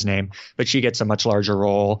actress's name, but she gets a much larger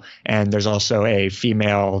role. And there's also a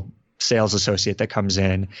female sales associate that comes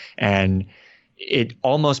in, and it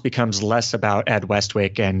almost becomes less about Ed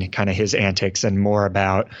Westwick and kind of his antics and more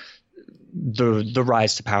about the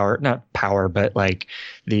rise to power, not power, but like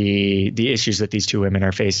the issues that these two women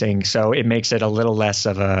are facing. So it makes it a little less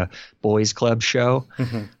of a boys club show,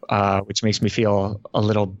 which makes me feel a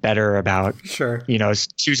little better about,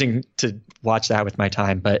 choosing to watch that with my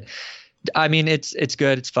time. But I mean, it's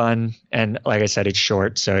good. It's fun. And like I said, it's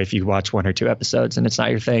short. So if you watch 1 or 2 episodes and it's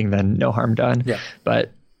not your thing, then no harm done. Yeah.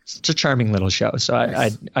 But it's a charming little show. So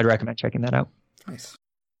nice. I'd recommend checking that out. Nice.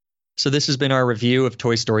 So this has been our review of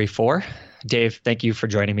Toy Story 4. Dave, thank you for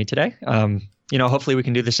joining me today. Hopefully we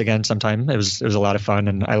can do this again sometime. It was a lot of fun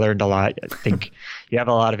and I learned a lot. I think you have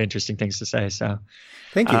a lot of interesting things to say. So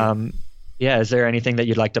thank you. Is there anything that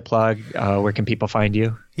you'd like to plug? Where can people find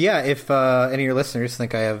you? Yeah, if any of your listeners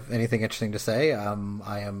think I have anything interesting to say,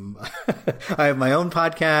 I have my own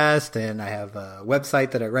podcast and I have a website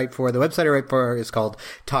that I write for. The website I write for is called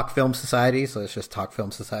Talk Film Society, so it's just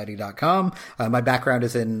talkfilmsociety.com. My background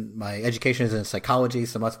my education is in psychology,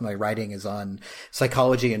 so much of my writing is on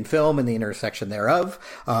psychology and film and the intersection thereof.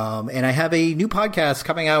 And I have a new podcast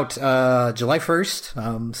coming out July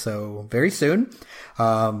 1st, so very soon.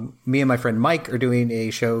 Me and my friend Mike are doing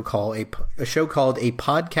a show called A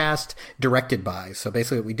Podcast Directed By. So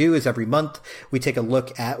basically what we do is every month we take a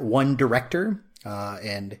look at one director,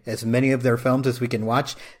 and as many of their films as we can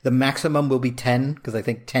watch. The maximum will be 10, because I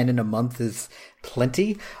think 10 in a month is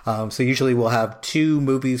plenty. So usually we'll have 2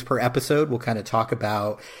 movies per episode. We'll kind of talk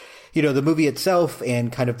about the movie itself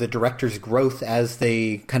and kind of the director's growth as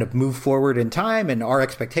they kind of move forward in time and our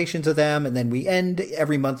expectations of them. And then we end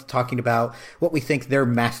every month talking about what we think their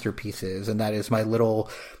masterpiece is. And that is my little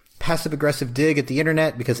passive-aggressive dig at the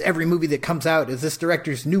internet, because every movie that comes out is this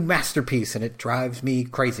director's new masterpiece, and it drives me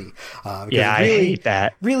crazy. I hate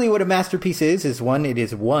that. Really what a masterpiece is one.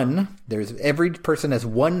 Every person has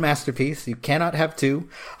one masterpiece. You cannot have 2.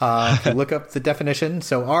 If you look up the definition.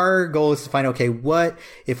 So our goal is to find, okay, what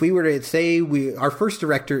if we were to say our first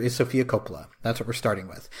director is Sofia Coppola. That's what we're starting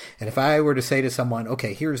with. And if I were to say to someone,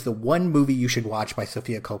 okay, here's the one movie you should watch by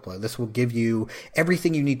Sofia Coppola, this will give you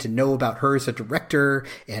everything you need to know about her as a director,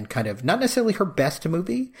 and kind of not necessarily her best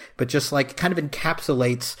movie, but just like kind of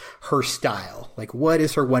encapsulates her style. Like, what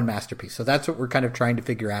is her one masterpiece? So that's what we're kind of trying to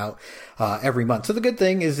figure out every month. So the good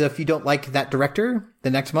thing is, if you don't like that director, the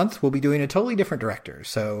next month we'll be doing a totally different director.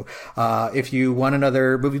 So if you want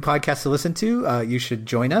another movie podcast to listen to, you should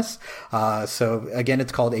join us. So again,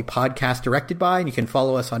 it's called A Podcast Directed By, and you can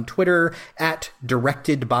follow us on Twitter at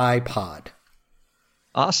DirectedByPod.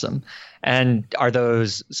 Awesome. And are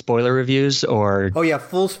those spoiler reviews or? Oh yeah,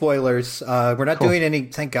 full spoilers. We're not doing any,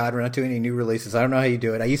 thank God, we're not doing any new releases. I don't know how you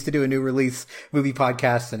do it. I used to do a new release movie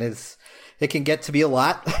podcast, and it can get to be a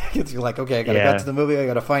lot. You're like, okay, I gotta get to the movie, I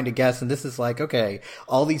gotta find a guest, and this is like, okay,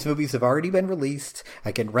 all these movies have already been released.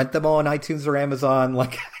 I can rent them all on iTunes or Amazon.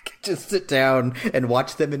 Like, I can just sit down and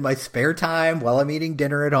watch them in my spare time while I'm eating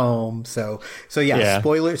dinner at home. So yeah.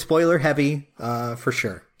 spoiler heavy, for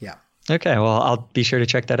sure. Yeah. Okay, well, I'll be sure to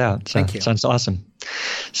check that out. So, thank you. Sounds awesome.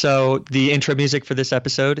 So the intro music for this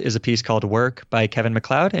episode is a piece called Work by Kevin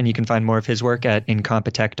MacLeod, and you can find more of his work at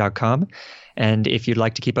incompetech.com. And if you'd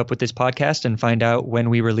like to keep up with this podcast and find out when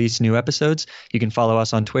we release new episodes, you can follow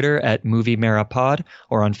us on Twitter at MovieMaraPod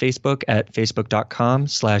or on Facebook at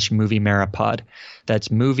facebook.com/MovieMaraPod. That's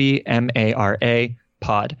Movie MARA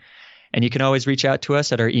Pod. And you can always reach out to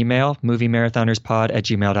us at our email,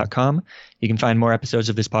 moviemarathonerspod@gmail.com. You can find more episodes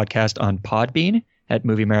of this podcast on Podbean at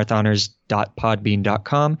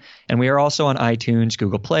moviemarathoners.podbean.com. And we are also on iTunes,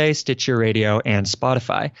 Google Play, Stitcher Radio, and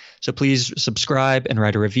Spotify. So please subscribe and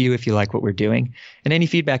write a review if you like what we're doing. And any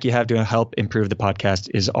feedback you have to help improve the podcast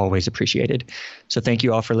is always appreciated. So thank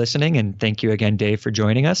you all for listening. And thank you again, Dave, for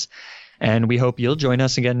joining us. And we hope you'll join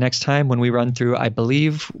us again next time when we run through, I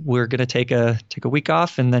believe we're going to take a week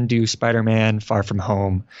off and then do Spider-Man Far From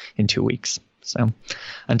Home in 2 weeks. So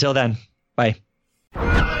until then, bye.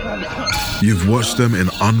 You've watched them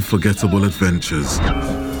in unforgettable adventures,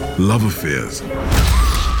 love affairs,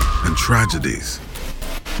 and tragedies.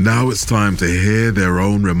 Now it's time to hear their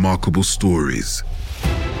own remarkable stories.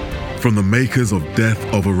 From the makers of Death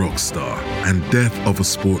of a Rock Star and Death of a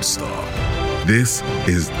Sports Star, this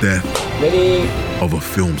is Death of a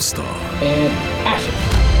Film Star. And action.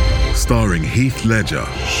 Starring Heath Ledger,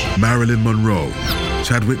 Marilyn Monroe,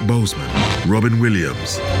 Chadwick Boseman, Robin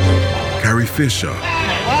Williams, Carrie Fisher,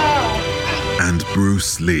 and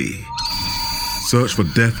Bruce Lee. Search for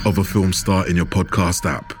Death of a Film Star in your podcast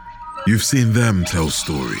app. You've seen them tell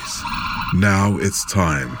stories. Now it's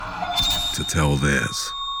time to tell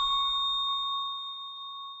theirs.